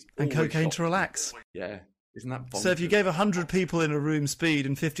 And cocaine to relax. Yeah. Isn't that bonkers? So if you gave 100 people in a room speed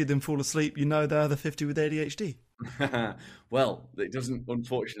and 50 of them fall asleep, they're the 50 with ADHD. Well, it doesn't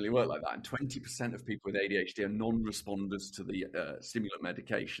unfortunately work like that. And 20% of people with ADHD are non-responders to the stimulant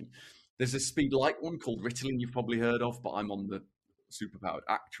medication. There's a speed light one called Ritalin you've probably heard of, but I'm on the superpowered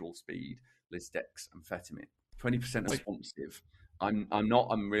actual speed, lisdexamfetamine. 20% responsive. I'm not.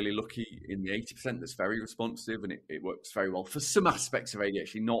 I'm really lucky in the 80% that's very responsive, and it works very well for some aspects of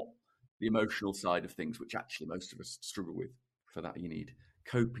ADHD, not the emotional side of things, which actually most of us struggle with. For that, you need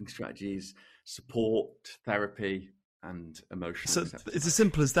coping strategies, support, therapy, and emotional acceptance. It's as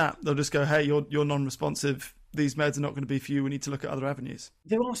simple as that. They'll just go, hey, you're non-responsive. These meds are not going to be for you. We need to look at other avenues.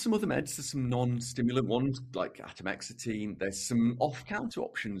 There are some other meds. There's some non-stimulant ones like atomexetine. There's some off-counter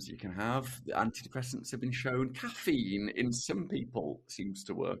options you can have. The antidepressants have been shown. Caffeine in some people seems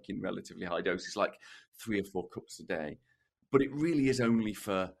to work in relatively high doses, like 3 or 4 cups a day. But it really is only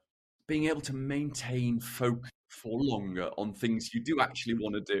for being able to maintain focus for longer on things you do actually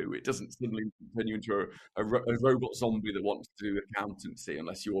want to do. It doesn't suddenly turn you into a robot zombie that wants to do accountancy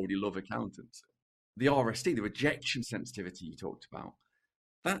unless you already love accountancy. The RSD, the rejection sensitivity you talked about,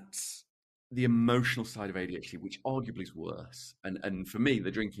 that's the emotional side of ADHD, which arguably is worse. And for me,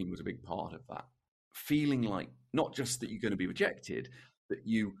 the drinking was a big part of that. Feeling like not just that you're going to be rejected, that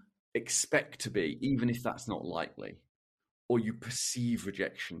you expect to be, even if that's not likely, or you perceive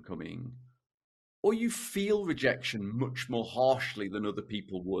rejection coming, or you feel rejection much more harshly than other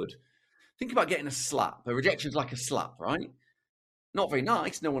people would. Think about getting a slap. A rejection's like a slap, right? Not very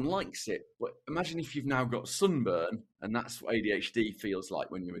nice, no one likes it, but imagine if you've now got sunburn, and that's what ADHD feels like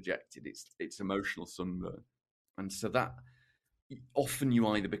when you're rejected. It's emotional sunburn. And so that often you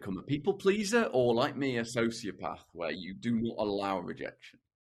either become a people pleaser or, like me, a sociopath, where you do not allow rejection.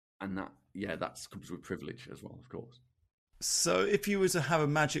 And that comes with privilege as well, of course. So if you were to have a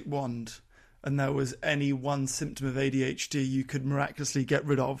magic wand and there was any one symptom of ADHD you could miraculously get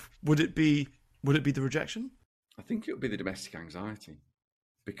rid of, would it be the rejection? I think it would be the domestic anxiety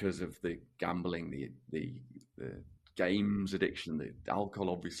because of the gambling, the games addiction, the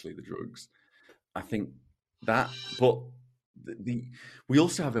alcohol, obviously the drugs. I think that, but we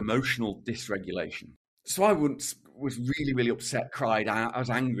also have emotional dysregulation. So I once was really, really upset, cried. I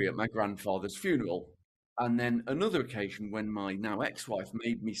was angry at my grandfather's funeral. And then another occasion when my now ex-wife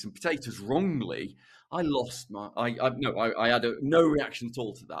made me some potatoes wrongly, I lost I had no reaction at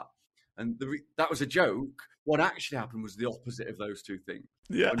all to that. And that was a joke. What actually happened was the opposite of those two things.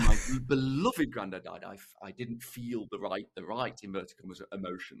 Yeah. When my beloved granddad died, I didn't feel the right inverted commas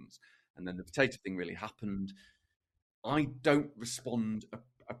emotions. And then the potato thing really happened. I don't respond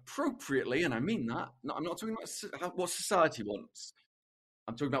appropriately, and I mean that. I'm not talking about what society wants.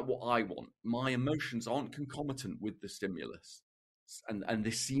 I'm talking about what I want. My emotions aren't concomitant with the stimulus. And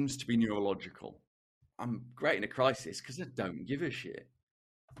this seems to be neurological. I'm great in a crisis because I don't give a shit.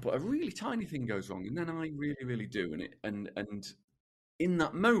 But a really tiny thing goes wrong, and then I really, really do. And in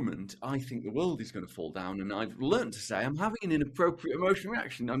that moment, I think the world is going to fall down. And I've learned to say, I'm having an inappropriate emotional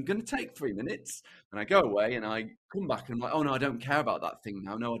reaction. I'm going to take 3 minutes. And I go away and I come back and I'm like, oh, no, I don't care about that thing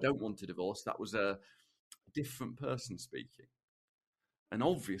now. No, I don't want a divorce. That was a different person speaking. And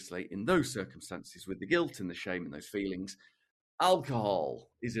obviously, in those circumstances, with the guilt and the shame and those feelings, alcohol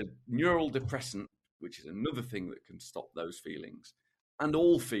is a neural depressant, which is another thing that can stop those feelings and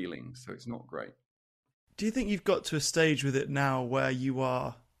all feelings. So it's not great. Do you think you've got to a stage with it now where you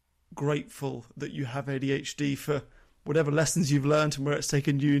are grateful that you have ADHD for whatever lessons you've learned and where it's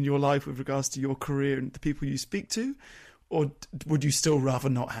taken you in your life with regards to your career and the people you speak to? Or would you still rather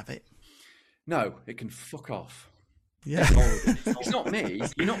not have it? No, it can fuck off. Yeah. It's not me.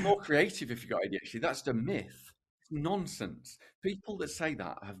 You're not more creative if you've got ADHD. That's a myth. It's nonsense. People that say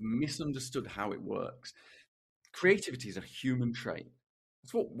that have misunderstood how it works. Creativity is a human trait.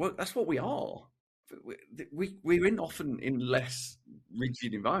 That's what we are. We're often in less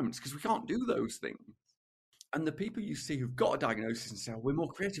rigid environments because we can't do those things. And the people you see who've got a diagnosis and say, oh, we're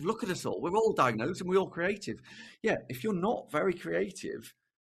more creative, look at us all. We're all diagnosed and we're all creative. Yeah, if you're not very creative,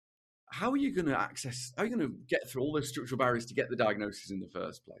 how are you going to get through all those structural barriers to get the diagnosis in the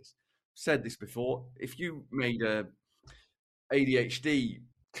first place? I've said this before. If you made a ADHD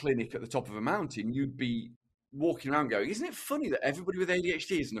clinic at the top of a mountain, you'd be walking around going, isn't it funny that everybody with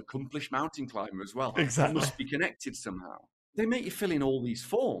ADHD is an accomplished mountain climber as well? Exactly. It must be connected somehow. They make you fill in all these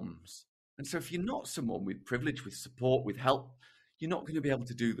forms. And so if you're not someone with privilege, with support, with help, you're not going to be able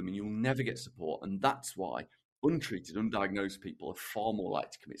to do them and you'll never get support. And that's why untreated, undiagnosed people are far more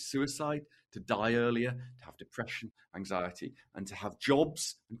likely to commit suicide, to die earlier, to have depression, anxiety, and to have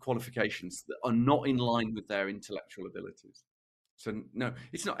jobs and qualifications that are not in line with their intellectual abilities. So no,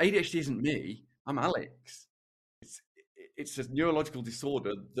 it's not. ADHD isn't me. I'm Alex. It's a neurological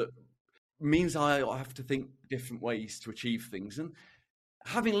disorder that means I have to think different ways to achieve things. And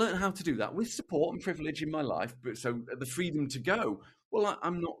having learned how to do that with support and privilege in my life, but so the freedom to go, well,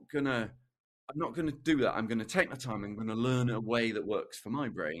 I'm not going to do that. I'm going to take my time. I'm going to learn a way that works for my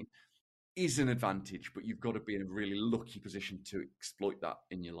brain is an advantage, but you've got to be in a really lucky position to exploit that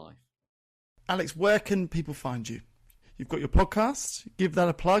in your life. Alex, where can people find you? You've got your podcast. Give that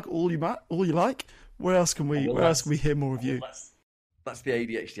a plug, all you like. Where else can we hear more of you? That's the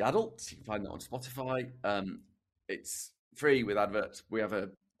ADHD Adults. You can find that on Spotify. It's free with adverts. We have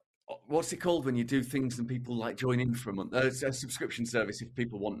what's it called when you do things and people like join in for a month? It's a subscription service if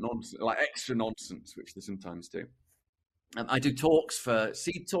people want nonsense, like extra nonsense, which they sometimes do. I do talks for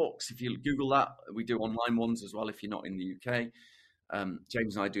Seed Talks. If you Google that, we do online ones as well if you're not in the UK.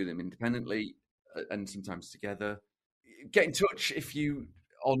 James and I do them independently and sometimes together. Get in touch if you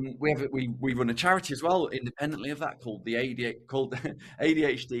we run a charity as well, independently of that, called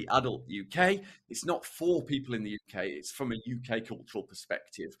ADHD Adult UK. It's not for people in the UK. It's from a UK cultural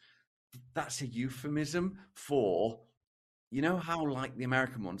perspective. That's a euphemism for, you know how like the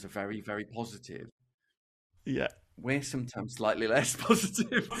American ones are very, very positive. Yeah. We're sometimes slightly less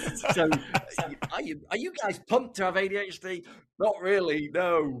positive. So, are you guys pumped to have ADHD? Not really.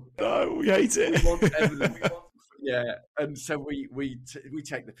 No, we hate it. We want evidence. Yeah, and so we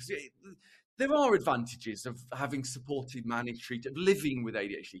take the position. There are advantages of having supported, managed, treated, living with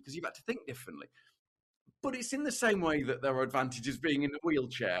ADHD, because you've had to think differently. But it's in the same way that there are advantages being in a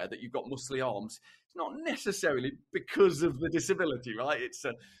wheelchair, that you've got muscly arms. It's not necessarily because of the disability, right?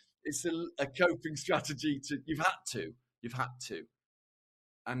 It's a coping strategy. You've had to.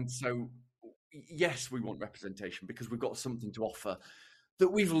 And so, yes, we want representation because we've got something to offer that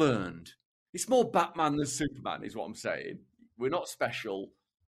we've learned. It's more Batman than Superman, is what I'm saying. We're not special.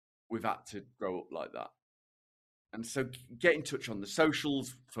 We've had to grow up like that. And so get in touch on the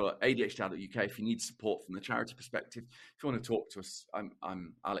socials for ADHD Adult UK if you need support from the charity perspective. If you want to talk to us,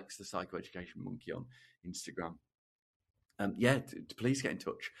 I'm Alex, the Psychoeducation Monkey, on Instagram. Please get in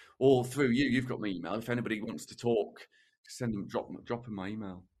touch. Or through you, you've got my email. If anybody wants to talk, send them, drop them my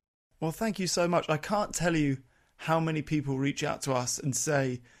email. Well, thank you so much. I can't tell you how many people reach out to us and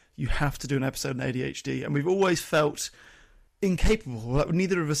say, you have to do an episode on ADHD. And we've always felt incapable. Like,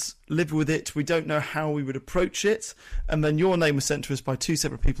 neither of us live with it. We don't know how we would approach it. And then your name was sent to us by 2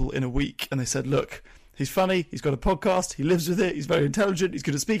 separate people in a week. And they said, look, he's funny. He's got a podcast. He lives with it. He's very intelligent. He's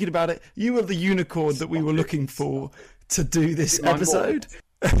good at speaking about it. You were the unicorn that we were looking for to do this episode.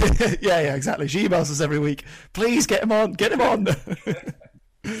 Yeah, exactly. She emails us every week. Please get him on. Get him on.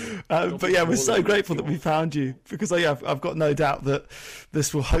 But yeah, we're so grateful that we found you, because I've got no doubt that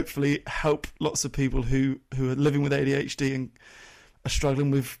this will hopefully help lots of people who are living with ADHD and are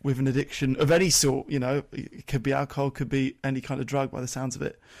struggling with an addiction of any sort. You know, it could be alcohol, could be any kind of drug by the sounds of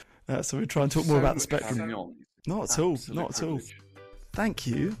it. So we try and talk more about the spectrum. Not at all. Thank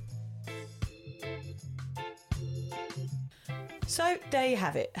you. So there you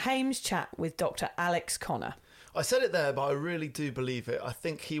have it, Haim's chat with Dr. Alex Connor. I said it there, but I really do believe it. I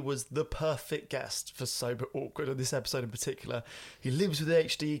think he was the perfect guest for Sober Awkward, on this episode in particular. He lives with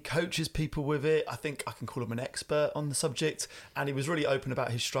ADHD, coaches people with it. I think I can call him an expert on the subject. And he was really open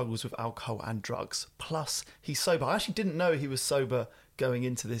about his struggles with alcohol and drugs. Plus, he's sober. I actually didn't know he was sober going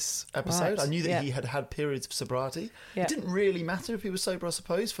into this episode. Right. I knew that he had periods of sobriety. Yeah. It didn't really matter if he was sober, I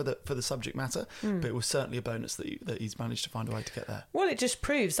suppose, for the subject matter, but it was certainly a bonus that he's managed to find a way to get there. Well, it just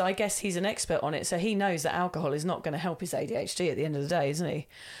proves, I guess, he's an expert on it, so he knows that alcohol is not going to help his ADHD at the end of the day, isn't he?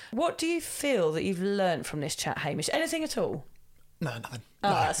 What do you feel that you've learnt from this chat, Hamish? Anything at all? No, nothing.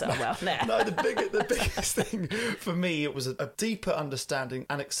 No, the biggest thing for me, it was a deeper understanding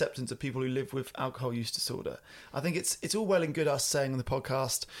and acceptance of people who live with alcohol use disorder. I think it's all well and good us saying on the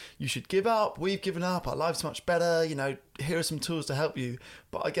podcast, you should give up, we've given up, our life's much better, you know, here are some tools to help you.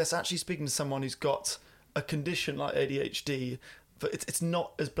 But I guess actually speaking to someone who's got a condition like ADHD, but it's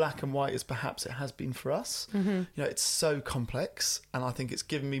not as black and white as perhaps it has been for us. Mm-hmm. You know, it's so complex, and I think it's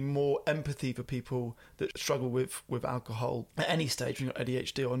given me more empathy for people that struggle with alcohol at any stage, when you've got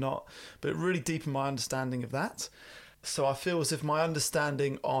ADHD or not. But it really deepened my understanding of that. So I feel as if my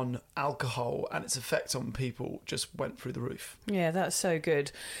understanding on alcohol and its effect on people just went through the roof. Yeah, that's so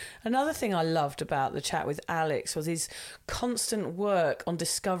good. Another thing I loved about the chat with Alex was his constant work on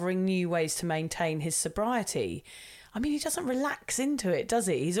discovering new ways to maintain his sobriety. I mean, he doesn't relax into it, does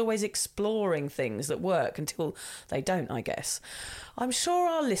he? He's always exploring things that work until they don't, I guess. I'm sure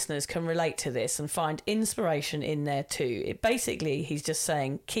our listeners can relate to this and find inspiration in there too. Basically, he's just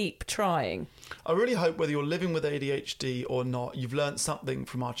saying, keep trying. I really hope whether you're living with ADHD or not, you've learnt something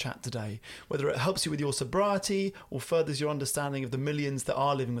from our chat today. Whether it helps you with your sobriety or furthers your understanding of the millions that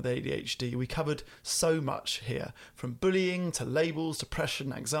are living with ADHD. We covered so much here, from bullying to labels,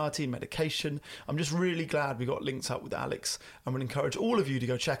 depression, anxiety, medication. I'm just really glad we got linked up with Alex, and would encourage all of you to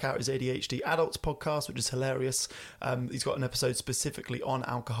go check out his ADHD Adults podcast, which is hilarious. He's got an episode specifically on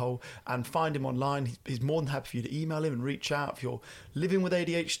alcohol, and find him online. He's more than happy for you to email him and reach out. If you're living with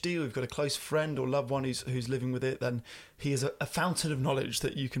ADHD or you've got a close friend or loved one who's living with it, then he is a fountain of knowledge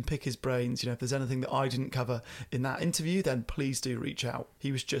that you can pick his brains. You know, if there's anything that I didn't cover in that interview, then please do reach out.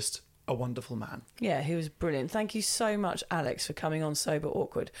 He was just a wonderful man. Yeah, he was brilliant. Thank you so much, Alex, for coming on Sober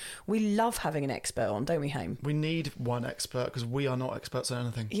Awkward. We love having an expert on, don't we, Haim? We need one expert, because we are not experts on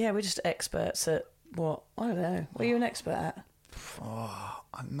anything. Yeah, we're just experts at what? I don't know. What are you an expert at? Oh,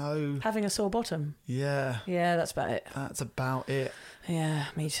 I know. Having a sore bottom. Yeah. Yeah, that's about it. That's about it. Yeah,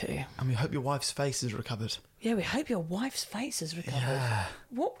 me too. And we hope your wife's face is recovered. Yeah, we hope your wife's face has recovered. Yeah.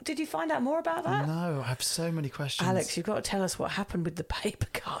 What did you find out more about that? No, I have so many questions. Alex, you've got to tell us what happened with the paper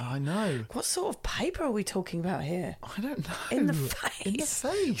cut. I know. What sort of paper are we talking about here? I don't know. In the face. In the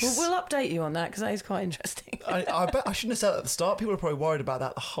face. Well, we'll update you on that because that is quite interesting. I bet I shouldn't have said that at the start. People are probably worried about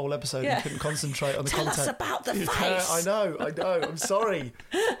that the whole episode and couldn't concentrate on the Tell content. us about the face. I know. I'm sorry.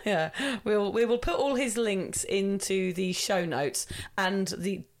 Yeah, we will put all his links into the show notes and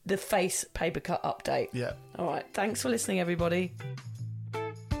the face paper cut update. Yeah. All right. Thanks for listening, everybody.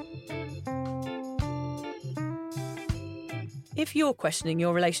 If you're questioning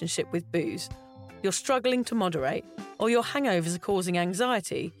your relationship with booze, you're struggling to moderate, or your hangovers are causing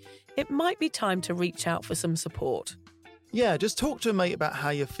anxiety, it might be time to reach out for some support. Yeah, just talk to a mate about how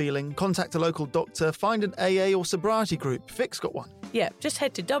you're feeling, contact a local doctor, find an AA or sobriety group. Vic's got one. Yeah, just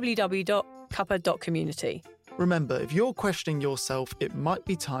head to www.cuppa.community. Remember, if you're questioning yourself, it might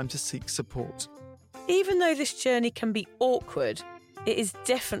be time to seek support. Even though this journey can be awkward, it is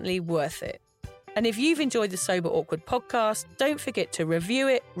definitely worth it. And if you've enjoyed the Sober Awkward podcast, don't forget to review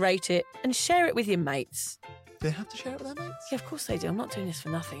it, rate it, and share it with your mates. Do they have to share it with their mates? Yeah, of course they do. I'm not doing this for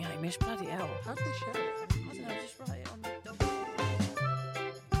nothing, Hamish. Bloody hell. How do they share it? I don't know, just write it on the document.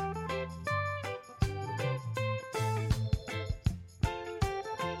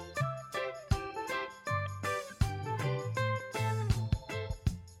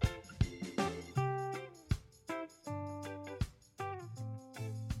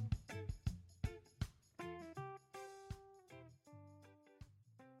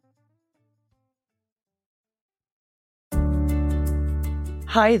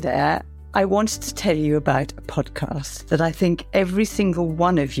 Hi there. I wanted to tell you about a podcast that I think every single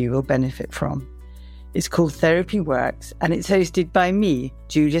one of you will benefit from. It's called Therapy Works, and it's hosted by me,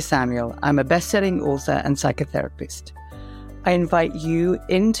 Julia Samuel. I'm a best-selling author and psychotherapist. I invite you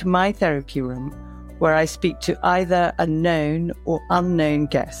into my therapy room where I speak to either a known or unknown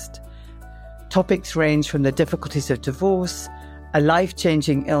guest. Topics range from the difficulties of divorce, a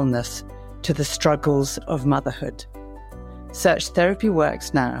life-changing illness, to the struggles of motherhood. Search Therapy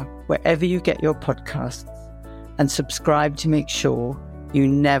Works now, wherever you get your podcasts, and subscribe to make sure you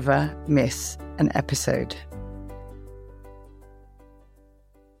never miss an episode.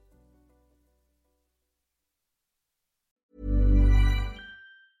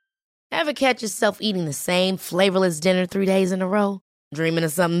 Ever catch yourself eating the same flavorless dinner 3 days in a row? Dreaming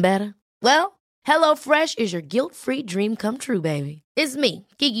of something better? Well, HelloFresh is your guilt-free dream come true, baby. It's me,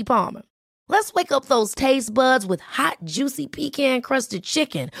 Keke Palmer. Let's wake up those taste buds with hot, juicy pecan-crusted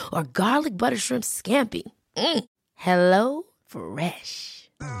chicken or garlic butter shrimp scampi. Hello Fresh.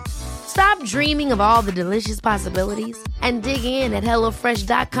 Stop dreaming of all the delicious possibilities and dig in at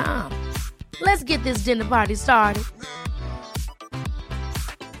HelloFresh.com. Let's get this dinner party started.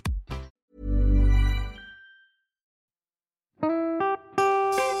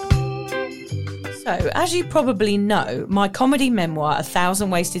 So, as you probably know, my comedy memoir, 1,000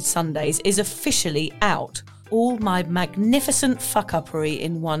 Wasted Sundays, is officially out. All my magnificent fuck-uppery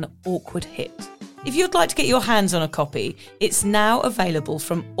in one awkward hit. If you'd like to get your hands on a copy, it's now available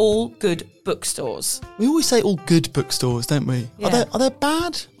from all good bookstores. We always say all good bookstores, don't we? Yeah. Are there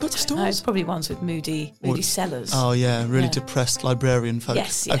bad bookstores? No, it's probably ones with moody sellers. Oh, yeah, really depressed librarian folk.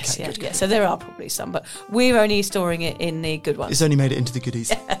 Yes, okay, good. So there are probably some, but we're only storing it in the good ones. It's only made it into the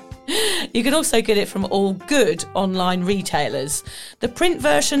goodies. You can also get it from all good online retailers. The print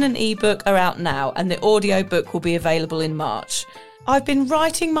version and ebook are out now, and the audiobook will be available in March. I've been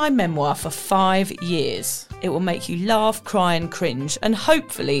writing my memoir for 5 years. It will make you laugh, cry and cringe, and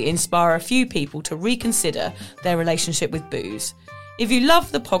hopefully inspire a few people to reconsider their relationship with booze. If you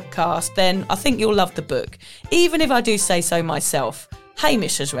love the podcast, then I think you'll love the book, even if I do say so myself.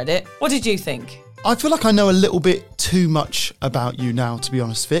 Hamish has read it. What did you think? I feel like I know a little bit too much about you now, to be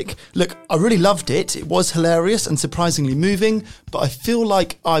honest, Vic. Look, I really loved it. It was hilarious and surprisingly moving, but I feel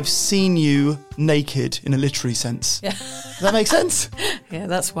like I've seen you naked in a literary sense. Yeah. Does that make sense? Yeah,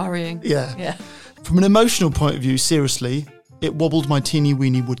 that's worrying. Yeah. From an emotional point of view, seriously, it wobbled my teeny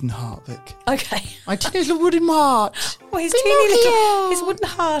weeny wooden heart, Vic. Okay. My teeny little wooden heart. Well, his wooden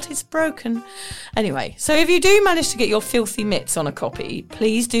heart is broken. Anyway, so if you do manage to get your filthy mitts on a copy,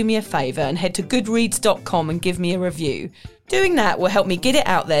 please do me a favour and head to goodreads.com and give me a review. Doing that will help me get it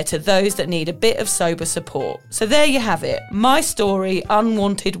out there to those that need a bit of sober support. So there you have it. My story,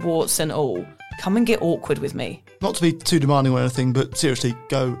 unwanted warts and all. Come and get awkward with me. Not to be too demanding or anything, but seriously,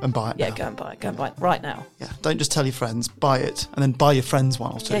 go and buy it now. Yeah, go and buy it right now. Yeah, don't just tell your friends, buy it, and then buy your friends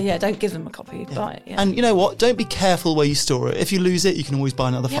one or two. Yeah, don't give them a copy, buy it. Yeah. And you know what? Don't be careful where you store it. If you lose it, you can always buy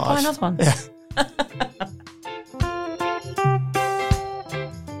another 5. Yeah, buy another one. Yeah.